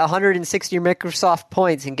pay 160 Microsoft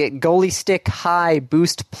points and get Goalie Stick High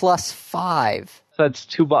Boost Plus 5. So that's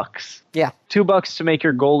 $2. Yeah. $2 to make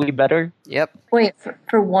your goalie better. Yep. Wait,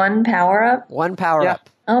 for one power-up? One power-up.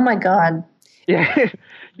 Oh, my God. Yeah.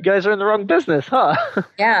 You guys are in the wrong business, huh?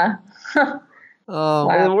 Yeah. Oh. Wow.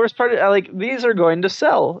 And the worst part, these are going to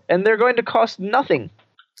sell, and they're going to cost nothing.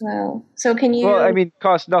 Wow. So can you... Well, I mean,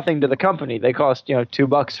 cost nothing to the company. They cost,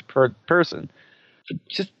 $2 per person.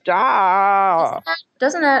 Just,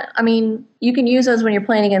 Doesn't that... I mean, you can use those when you're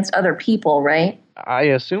playing against other people, right? I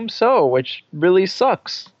assume so, which really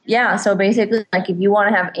sucks. Yeah, so basically, like, if you want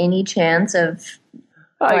to have any chance of...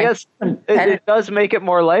 I guess it does make it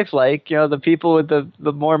more lifelike. The people with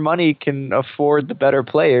the more money can afford the better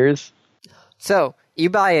players. So,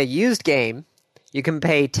 you buy a used game, You can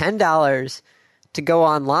pay $10 to go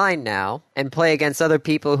online now and play against other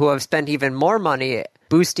people who have spent even more money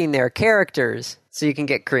boosting their characters so you can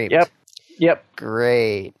get creamed. Yep.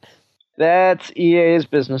 Great. That's EA's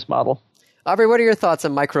business model. Aubrey, what are your thoughts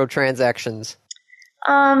on microtransactions?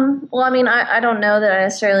 Well, I mean, I don't know that I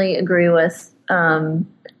necessarily agree with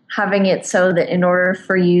having it so that in order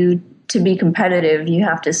for you to be competitive, you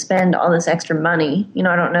have to spend all this extra money. You know,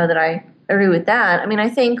 I don't know that I agree with that. I mean, I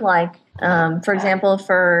think like, for example,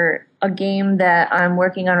 for a game that I'm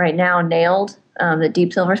working on right now, Nailed, that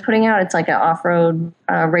Deep Silver's putting out, it's like an off-road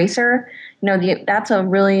racer. You know, that's a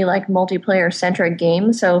really like multiplayer-centric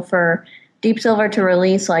game. So for Deep Silver to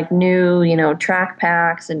release like new, you know, track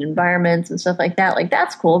packs and environments and stuff like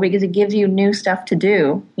that's cool because it gives you new stuff to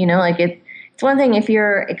do. You know, like it's one thing if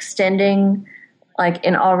you're extending like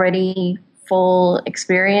an already full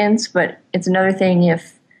experience, but it's another thing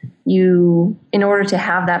if you, in order to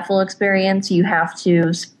have that full experience, you have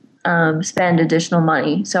to spend additional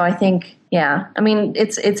money. So I think, yeah, I mean,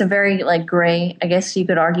 it's a very like gray, I guess you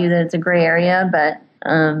could argue that it's a gray area, but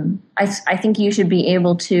I think you should be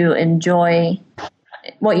able to enjoy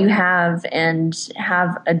what you have and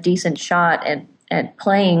have a decent shot at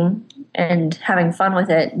playing and having fun with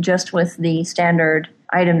it just with the standard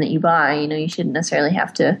item that you buy. You know, you shouldn't necessarily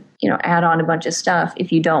have to, you know, add on a bunch of stuff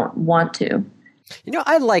if you don't want to. You know,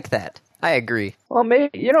 I like that. I agree. Well,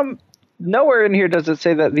 maybe, you know, nowhere in here does it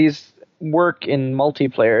say that these work in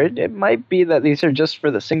multiplayer. It might be that these are just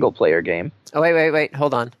for the single player game. Oh, wait.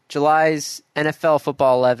 Hold on. July's NFL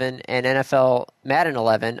Football 11 and NFL Madden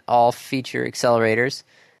 11 all feature accelerators.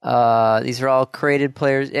 These are all created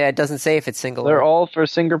players. Yeah, it doesn't say if it's single. They're all for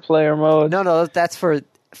single player mode? No, that's for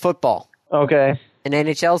football. Okay. In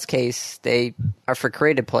NHL's case, they are for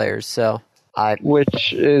created players, so...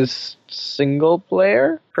 Which is single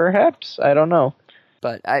player, perhaps? I don't know.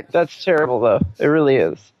 But that's terrible, though. It really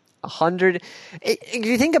is. 100... If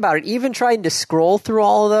you think about it, even trying to scroll through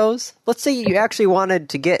all of those, let's say you actually wanted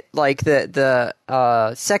to get like the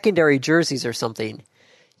secondary jerseys or something,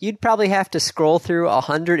 you'd probably have to scroll through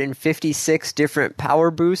 156 different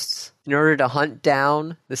power boosts in order to hunt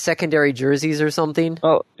down the secondary jerseys or something.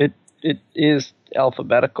 Oh, it is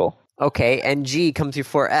alphabetical. Okay, and G comes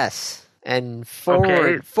before S. And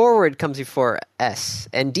forward comes before S.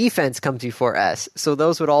 And defense comes before S. So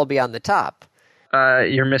those would all be on the top.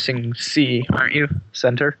 You're missing C, aren't you?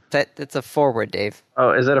 Center? That's a forward, Dave.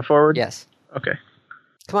 Oh, is that a forward? Yes. Okay.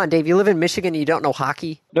 Come on, Dave. You live in Michigan and you don't know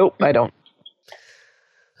hockey? Nope, I don't.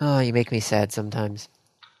 Oh, you make me sad sometimes.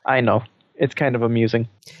 I know. It's kind of amusing.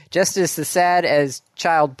 Just as sad as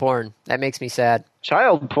child porn. That makes me sad.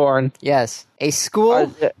 Child porn? Yes. A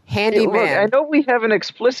school handyman. Look, I know we have an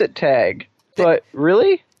explicit tag, but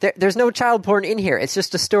really? There's no child porn in here. It's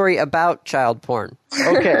just a story about child porn.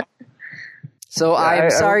 Okay. So I'm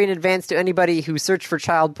sorry in advance to anybody who searched for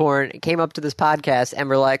child porn, came up to this podcast, and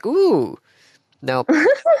were like, ooh. Nope.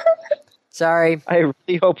 Sorry. I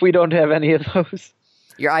really hope we don't have any of those.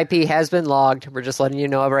 Your IP has been logged. We're just letting you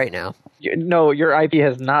know right now. No, your IP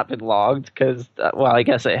has not been logged because, well, I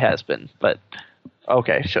guess it has been, but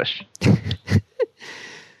okay, shush.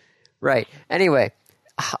 Right. Anyway,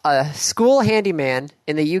 a school handyman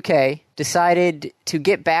in the UK decided to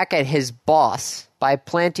get back at his boss by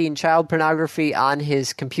planting child pornography on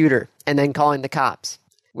his computer and then calling the cops,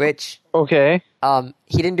 which... Okay.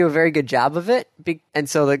 He didn't do a very good job of it, and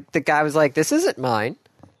so the guy was like, this isn't mine.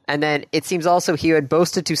 And then it seems also he had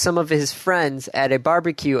boasted to some of his friends at a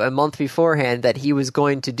barbecue a month beforehand that he was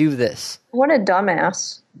going to do this. What a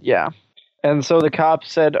dumbass. Yeah. And so the cop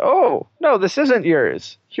said, oh, no, this isn't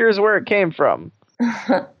yours. Here's where it came from.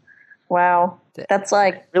 Wow. That's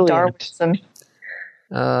like Darwinism.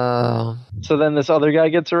 Oh. So then this other guy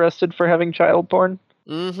gets arrested for having child porn?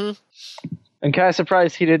 Mm-hmm. I'm kind of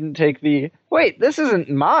surprised he didn't take the, wait, this isn't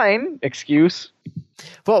mine excuse.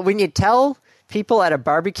 Well, when you tell people at a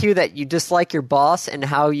barbecue that you dislike your boss and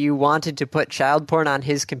how you wanted to put child porn on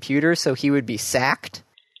his computer so he would be sacked,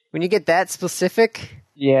 when you get that specific...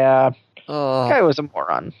 Yeah. Oh. The guy was a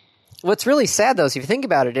moron. What's really sad, though, is if you think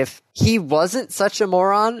about it, if he wasn't such a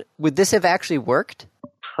moron, would this have actually worked?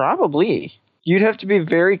 Probably. You'd have to be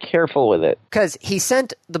very careful with it. Because he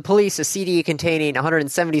sent the police a CD containing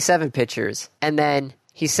 177 pictures, and then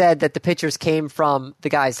he said that the pictures came from the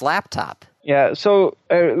guy's laptop. Yeah, so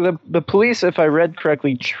the police, if I read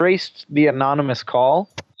correctly, traced the anonymous call.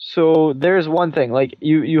 So there's one thing, like,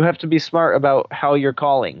 you have to be smart about how you're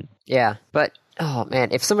calling. Yeah, but, oh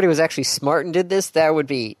man, if somebody was actually smart and did this, that would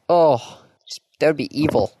be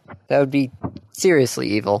evil. That would be seriously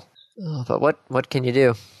evil. Oh, but what can you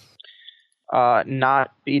do?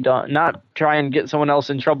 not be done, not try and get someone else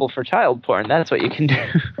in trouble for child porn. That's what you can do.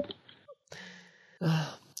 All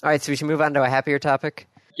right, so we should move on to a happier topic.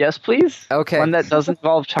 Yes, please. Okay. One that doesn't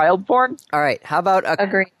involve child porn. All right, how about a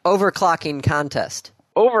Agree. overclocking contest?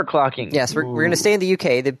 Overclocking. Yes, we're going to stay in the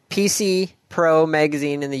UK. The PC Pro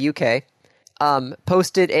magazine in the UK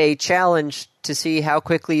posted a challenge to see how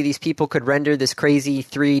quickly these people could render this crazy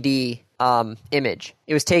 3D image.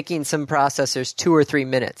 It was taking some processors 2 or 3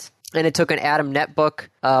 minutes, and it took an Atom netbook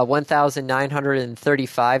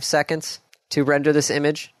 1,935 seconds to render this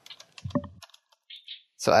image.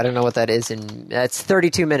 So I don't know what that is, and that's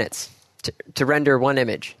 32 minutes to render one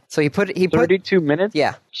image. So he put 32 minutes.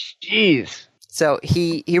 Yeah. Jeez. So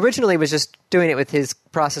he originally was just doing it with his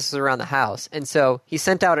processors around the house, and so he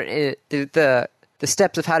sent out the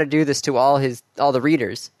steps of how to do this to all the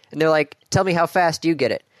readers, and they're like, "Tell me how fast you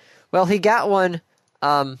get it." Well, he got one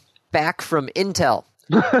back from Intel,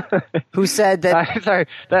 who said that. Sorry,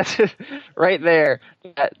 that's right there.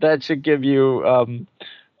 That should give you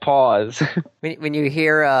pause. When you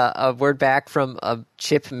hear a word back from a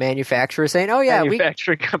chip manufacturer saying, "Oh yeah,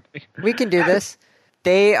 manufacturing company, we can do this,"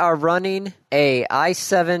 they are running a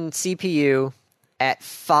i7 CPU at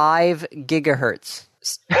 5 gigahertz.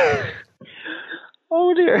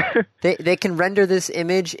 Oh dear. They can render this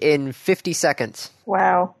image in 50 seconds.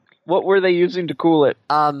 Wow. What were they using to cool it?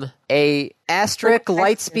 A Asterisk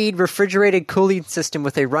Lightspeed refrigerated cooling system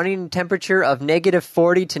with a running temperature of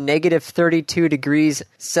 -40 to -32 degrees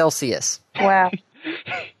Celsius. Wow.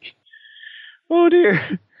 Oh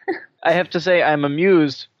dear. I have to say I'm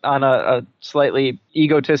amused on a slightly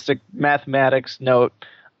egotistic mathematics note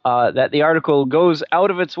that the article goes out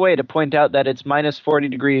of its way to point out that it's -40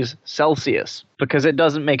 degrees Celsius because it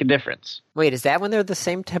doesn't make a difference. Wait, is that when they're the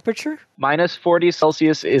same temperature? -40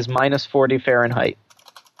 Celsius is -40 Fahrenheit.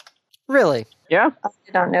 Really? Yeah, I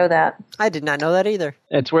did not know that. I did not know that either.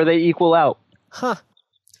 it's where they equal out. Huh.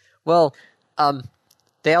 Well,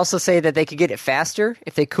 they also say that they could get it faster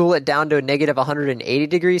if they cool it down to a -180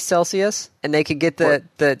 degrees Celsius, and they could get the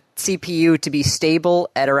CPU to be stable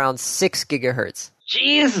at around 6 gigahertz.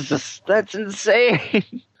 Jesus, that's insane.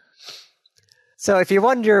 So if you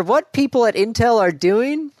wonder what people at Intel are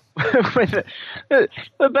doing,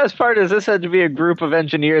 The best part is this had to be a group of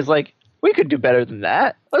engineers like, we could do better than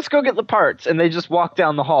that. Let's go get the parts. And they just walk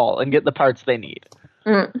down the hall and get the parts they need.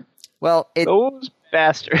 well, Those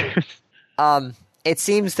bastards. it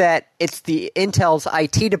seems that it's the Intel's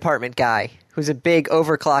IT department guy who's a big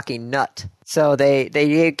overclocking nut. So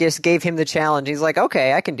they just gave him the challenge. He's like,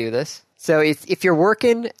 okay, I can do this. So if you're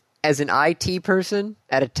working as an IT person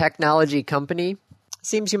at a technology company,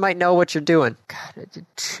 seems you might know what you're doing. God, I did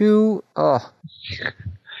two. Oh.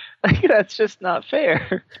 That's just not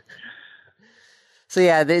fair. So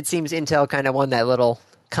yeah, it seems Intel kind of won that little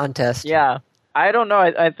contest. Yeah. I don't know.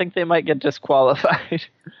 I think they might get disqualified.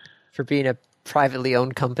 For being a privately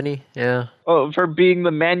owned company. Yeah. Oh, for being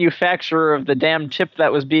the manufacturer of the damn chip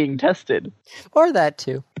that was being tested. Or that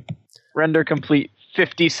too. Render complete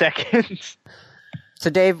 50 seconds. So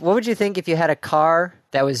Dave, what would you think if you had a car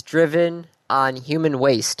that was driven on human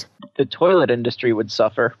waste? The toilet industry would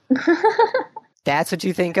suffer. That's what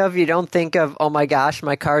you think of? You don't think of, oh my gosh,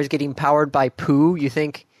 my car is getting powered by poo? You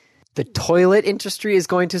think the toilet industry is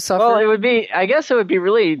going to suffer? Well, I guess it would be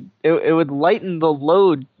really, it would lighten the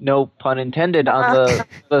load, no pun intended, on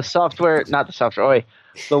the software, not the software,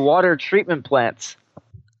 the water treatment plants.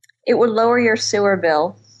 It would lower your sewer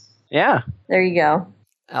bill. Yeah. There you go.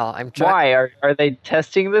 Oh, I'm trying. Why? Are they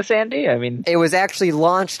testing this, Andy? I mean, It was actually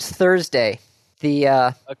launched Thursday.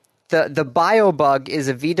 The BioBug is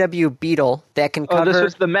a VW Beetle that can cover... this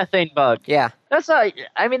was the methane bug. Yeah. That's not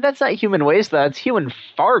human waste, though. It's human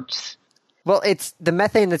farts. Well, it's the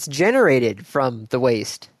methane that's generated from the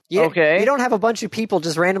waste. Okay. You don't have a bunch of people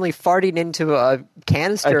just randomly farting into a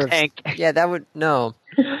canister. A tank. Yeah, that would... No.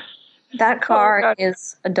 That car God.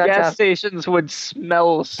 is a Dutch Gas oven. stations would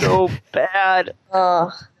smell so bad.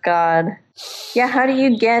 Oh, God. Yeah, how do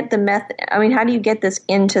you get how do you get this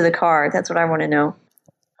into the car? That's what I want to know.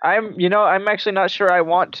 I'm actually not sure I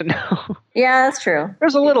want to know. Yeah, that's true.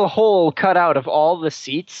 There's a little hole cut out of all the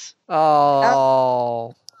seats.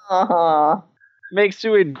 Oh. Oh. Makes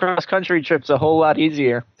doing cross-country trips a whole lot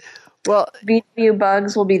easier. Well, VW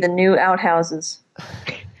bugs will be the new outhouses.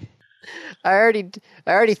 I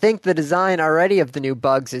already think the design already of the new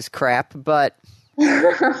bugs is crap, but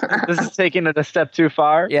This is taking it a step too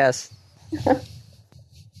far. yes.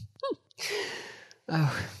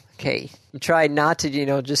 Oh, okay. Try not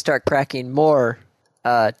to, just start cracking more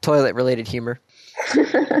toilet-related humor.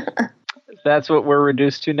 That's what we're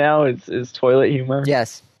reduced to now is toilet humor.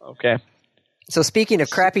 Yes. Okay. So speaking of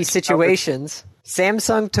crappy situations,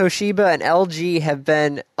 Samsung, Toshiba, and LG have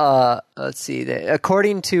been,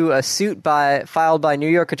 according to a suit filed by New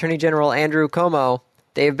York Attorney General Andrew Cuomo,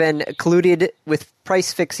 they've been colluded with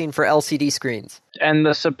price fixing for LCD screens. And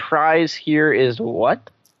the surprise here is what?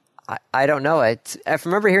 I don't know. I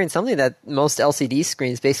remember hearing something that most LCD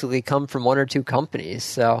screens basically come from one or two companies.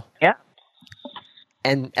 So Yeah.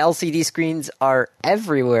 And LCD screens are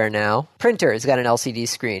everywhere now. Printer's got an LCD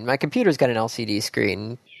screen. My computer's got an LCD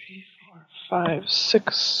screen. 5,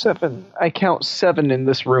 6, 7. I count 7 in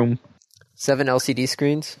this room. 7 LCD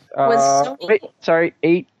screens? Was Sony,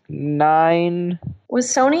 8, 9. was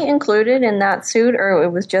Sony included in that suit, or it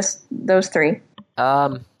was just those three?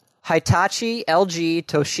 Hitachi, LG,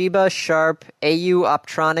 Toshiba, Sharp, AU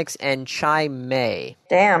Optronics, and Chai Mei.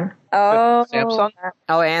 Damn. Oh, Samsung?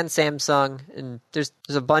 Oh, and Samsung. And there's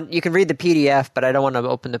a bunch. You can read the PDF, but I don't want to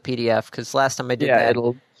open the PDF because last time I did that. Yeah,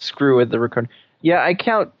 it'll screw with the recording. Yeah, I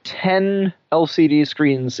count 10 LCD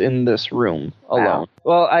screens in this room alone. Wow.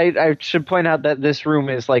 Well, I should point out that this room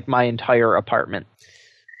is like my entire apartment.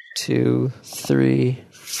 2, 3,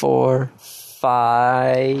 4,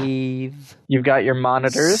 5. You've got your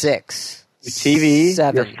monitors, 6. your TV,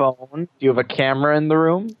 7. your phone. Do you have a camera in the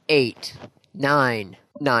room? 8. 9.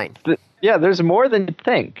 9. Yeah, there's more than you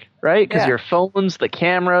think, right? Because Yeah. your phones, the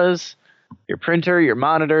cameras, your printer, your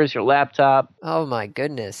monitors, your laptop, Oh my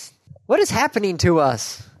goodness. What is happening to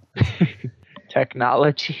us?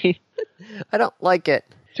 technology. I don't like it.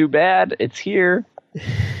 Too bad. It's here,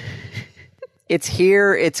 It's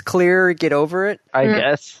here, it's clear, get over it. I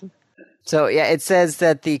guess. So yeah, it says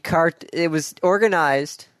that it was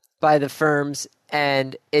organized by the firms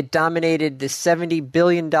and it dominated the $70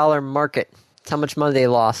 billion market. That's how much money they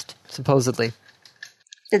lost, supposedly.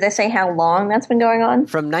 Did they say how long that's been going on?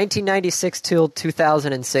 From 1996 till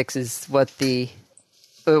 2006 is what he's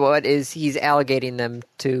allocating them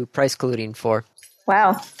to price colluding for.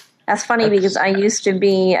 Wow. That's funny because I used to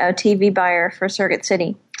be a TV buyer for Circuit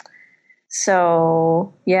City.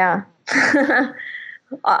 So, yeah.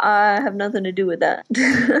 I have nothing to do with that.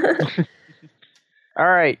 All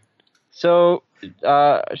right. So,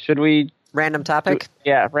 should we... Random topic?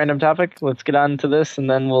 Yeah, random topic. Let's get on to this, and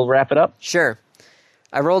then we'll wrap it up. Sure.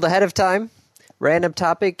 I rolled ahead of time. Random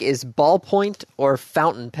topic is ballpoint or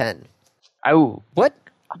fountain pen. Oh, What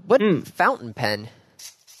fountain pen?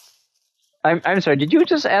 I'm sorry. Did you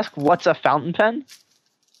just ask what's a fountain pen?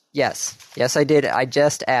 Yes, I did. I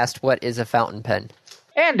just asked what is a fountain pen.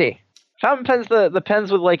 Andy, fountain pens, the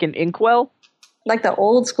pens with like an inkwell. Like the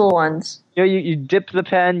old school ones. You know, you dip the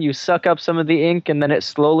pen, you suck up some of the ink, and then it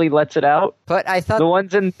slowly lets it out. But I thought, The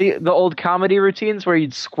ones in the old comedy routines where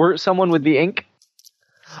you'd squirt someone with the ink.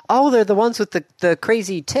 oh, they're the ones with the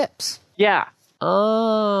crazy tips. Yeah,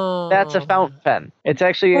 Oh, that's a fountain pen. It's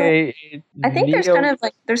actually I think there's kind of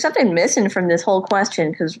like, there's something missing from this whole question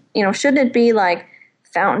because, shouldn't it be like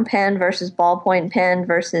fountain pen versus ballpoint pen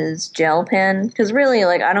versus gel pen? Because really,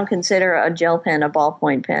 like, I don't consider a gel pen a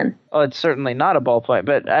ballpoint pen. Oh, it's certainly not a ballpoint,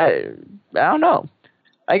 but I don't know.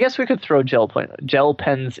 I guess we could throw gel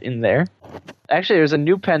pens in there. Actually, there's a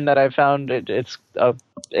new pen that I found. It's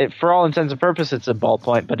for all intents and purposes, it's a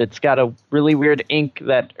ballpoint, but it's got a really weird ink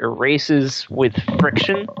that erases with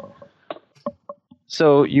friction.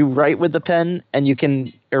 So you write with the pen, and you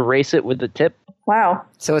can erase it with the tip. Wow.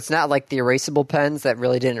 so it's not like the erasable pens that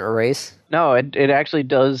really didn't erase. No, it actually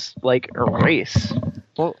does like erase.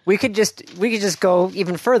 Well, we could just go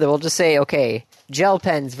even further. We'll just say, okay, gel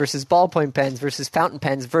pens versus ballpoint pens versus fountain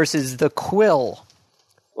pens versus the quill.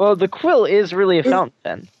 Well, the quill is really a fountain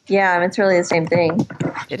pen. Yeah, it's really the same thing.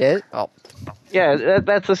 It is? Oh, Yeah,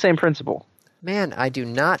 that's the same principle. man, I do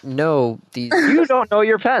not know these. You don't know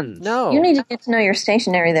your pens. No. You need to get to know your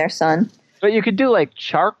stationery there, son. But you could do like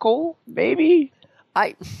charcoal, maybe?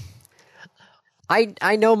 I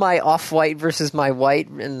know my off-white versus my white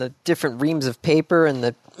and the different reams of paper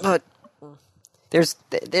but there's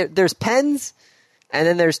pens and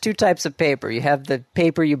then there's two types of paper. You have the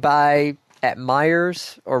paper you buy at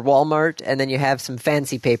Myers or Walmart, and then you have some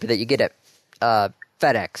fancy paper that you get at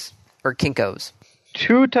FedEx or Kinko's.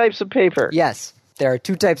 Two types of paper. Yes, there are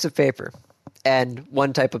two types of paper and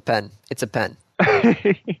one type of pen. It's a pen.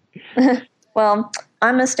 Well,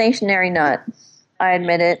 I'm a stationery nut. I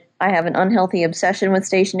admit it. I have an unhealthy obsession with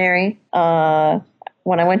stationery.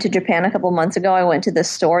 When I went to Japan a couple months ago, I went to this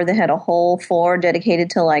store that had a whole floor dedicated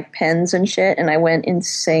to like pens and shit, and I went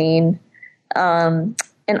insane. And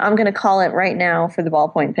I'm going to call it right now for the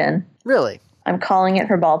ballpoint pen. Really? I'm calling it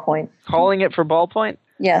for ballpoint. Calling it for ballpoint?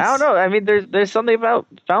 Yes. I don't know. I mean, there's something about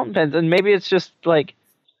fountain pens, and maybe it's just like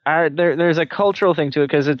there's a cultural thing to it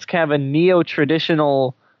because it's kind of a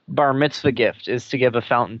neo-traditional bar mitzvah gift is to give a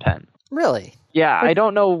fountain pen. Really? Yeah, I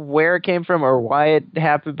don't know where it came from or why it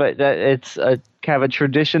happened, but it's a kind of a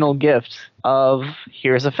traditional gift of,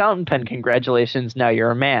 here's a fountain pen, congratulations, now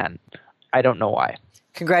you're a man. I don't know why.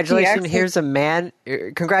 Congratulations, here's a man.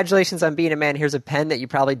 Congratulations on being a man. Here's a pen that you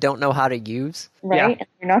probably don't know how to use. Right? Yeah.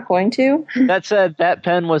 You're not going to? That said, that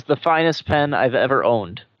pen was the finest pen I've ever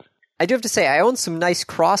owned. I do have to say, I own some nice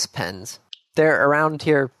cross pens. They're around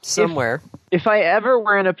here somewhere. If I ever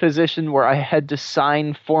were in a position where I had to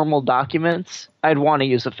sign formal documents, I'd want to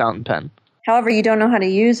use a fountain pen. However, you don't know how to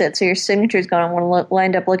use it, so your signature's going to want to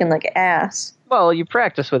wind up looking like ass. Well, you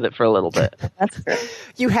practice with it for a little bit. That's true.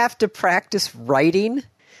 You have to practice writing?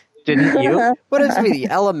 Didn't you? What is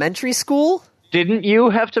it, elementary school? Didn't you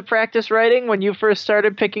have to practice writing when you first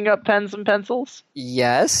started picking up pens and pencils?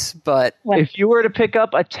 Yes, but If you were to pick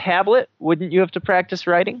up a tablet, wouldn't you have to practice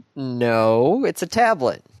writing? no, it's a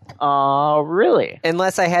tablet. Really?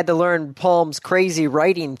 Unless I had to learn Palm's crazy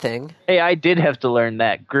writing thing. Hey, I did have to learn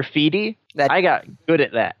that. Graffiti? I got good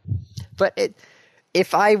at that. But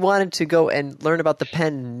if I wanted to go and learn about the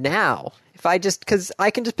pen now, because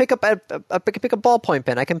I can just pick up pick a ballpoint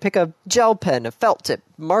pen, I can pick a gel pen, a felt tip,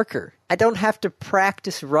 marker. I don't have to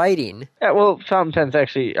practice writing. Yeah, well, fountain pens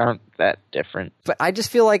actually aren't that different. But I just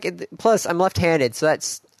feel like, plus I'm left-handed, so I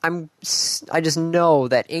just know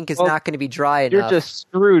that ink is not going to be dry enough. You're just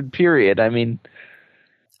screwed, period. I mean,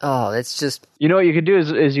 oh, it's just... You know what you could do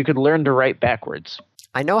is you could learn to write backwards.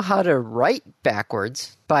 I know how to write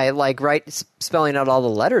backwards by spelling out all the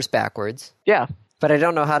letters backwards. Yeah. But I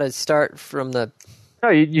don't know how to start from the... No,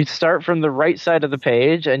 you start from the right side of the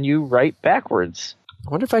page and you write backwards. I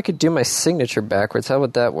wonder if I could do my signature backwards. How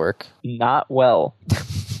would that work? Not well.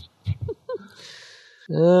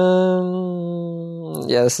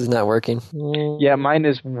 Yeah, this is not working. Yeah, mine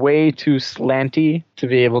is way too slanty to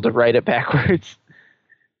be able to write it backwards.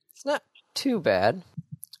 It's not too bad.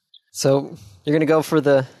 So, you're going to go for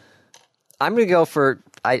the... I'm going to go for...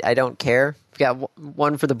 I don't care. We've got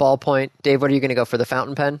one for the ballpoint. Dave, what are you going to go for, the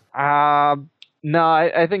fountain pen? No,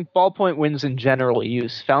 I think ballpoint wins in general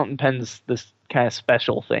use. Fountain pen's this kind of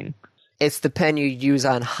special thing. It's the pen you use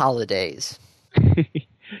on holidays.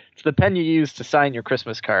 It's the pen you use to sign your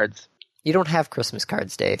Christmas cards. You don't have Christmas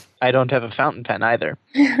cards, Dave. I don't have a fountain pen either.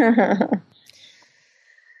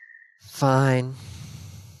 Fine.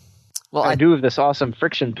 Well, I do have this awesome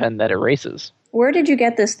friction pen that erases. Where did you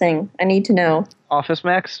get this thing? I need to know. Office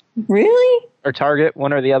Max? Really? Or Target,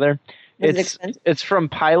 one or the other. Is it expensive? It's from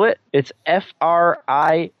Pilot. It's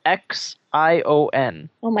Frixion.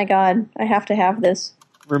 Oh my god, I have to have this.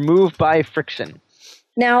 Remove by friction.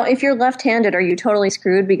 Now, if you're left-handed, are you totally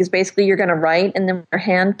screwed? Because basically you're going to write, and then when your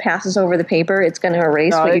hand passes over the paper, it's going to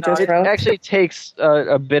erase what you just wrote? It actually takes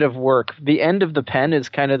a bit of work. The end of the pen is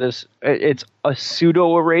kind of this... It's a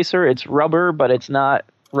pseudo-eraser. It's rubber, but it's not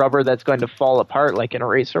rubber that's going to fall apart like an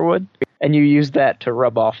eraser would. And you use that to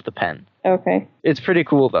rub off the pen. Okay. It's pretty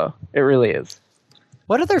cool, though. It really is.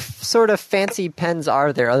 what other sort of fancy pens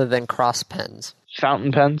are there other than Cross pens?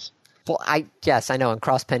 Fountain pens? Well, I know, and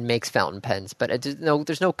Cross Pen makes fountain pens, but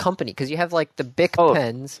there's no company, because you have, like, the Bic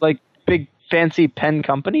pens. Like big fancy pen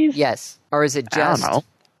companies? Yes. Or is it just I don't know.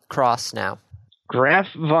 Cross now?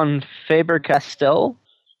 Graf von Faber-Castell?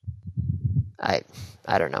 I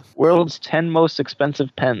don't know. World's 10 most expensive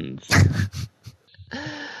pens.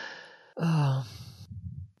 Oh. All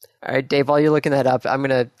right, Dave, while you're looking that up, I'm going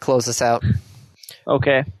to close this out.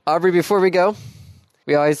 Okay. Aubrey, before we go,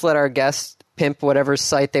 we always let our guests pimp whatever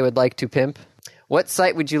site they would like to pimp. What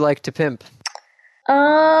site would you like to pimp?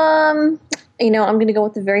 I'm going to go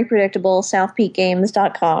with the very predictable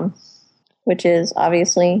SouthPeakGames.com, which is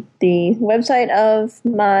obviously the website of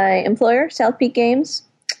my employer, South Peak Games.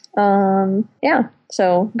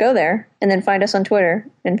 So go there and then find us on Twitter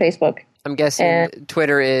and Facebook. I'm guessing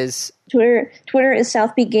Twitter is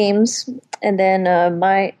South Peak Games, and then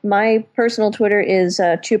my personal Twitter is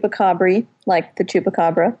Chupacabra, like the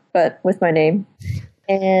Chupacabra, but with my name.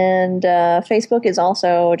 And Facebook is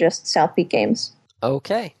also just South Peak Games.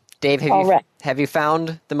 Okay. Dave, have you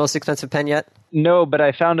found the most expensive pen yet? No, but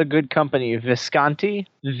I found a good company, Visconti,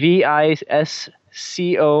 VISCONTI.IT.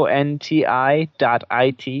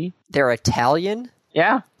 They're Italian?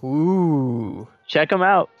 Yeah. Ooh. Check them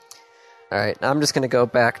out. All right, I'm just going to go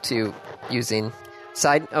back to using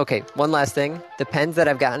Okay, one last thing. The pens that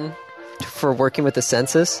I've gotten for working with the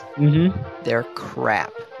census, they're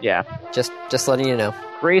crap. Yeah. Just letting you know.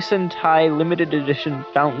 Grayson Tie limited edition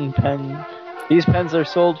fountain pen. These pens are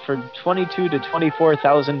sold for $22,000 to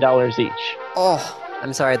 $24,000 each. Oh,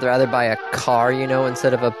 I'm sorry. I'd rather buy a car,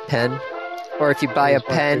 instead of a pen. Or if you buy a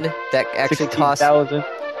pen that actually costs...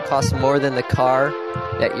 costs more than the car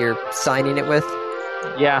that you're signing it with?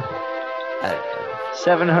 Yeah.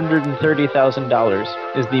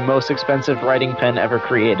 $730,000 is the most expensive writing pen ever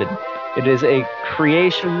created. It is a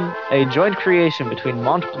joint creation between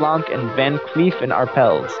Montblanc and Van Cleef and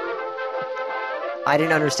Arpels. I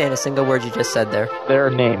didn't understand a single word you just said there. Their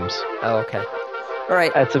names. Oh, okay. All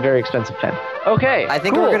right. That's a very expensive pen. Okay. I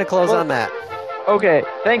think cool. we're going to close on that. Okay.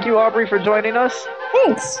 Thank you, Aubrey, for joining us.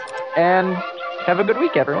 Thanks. And have a good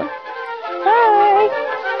week, everyone.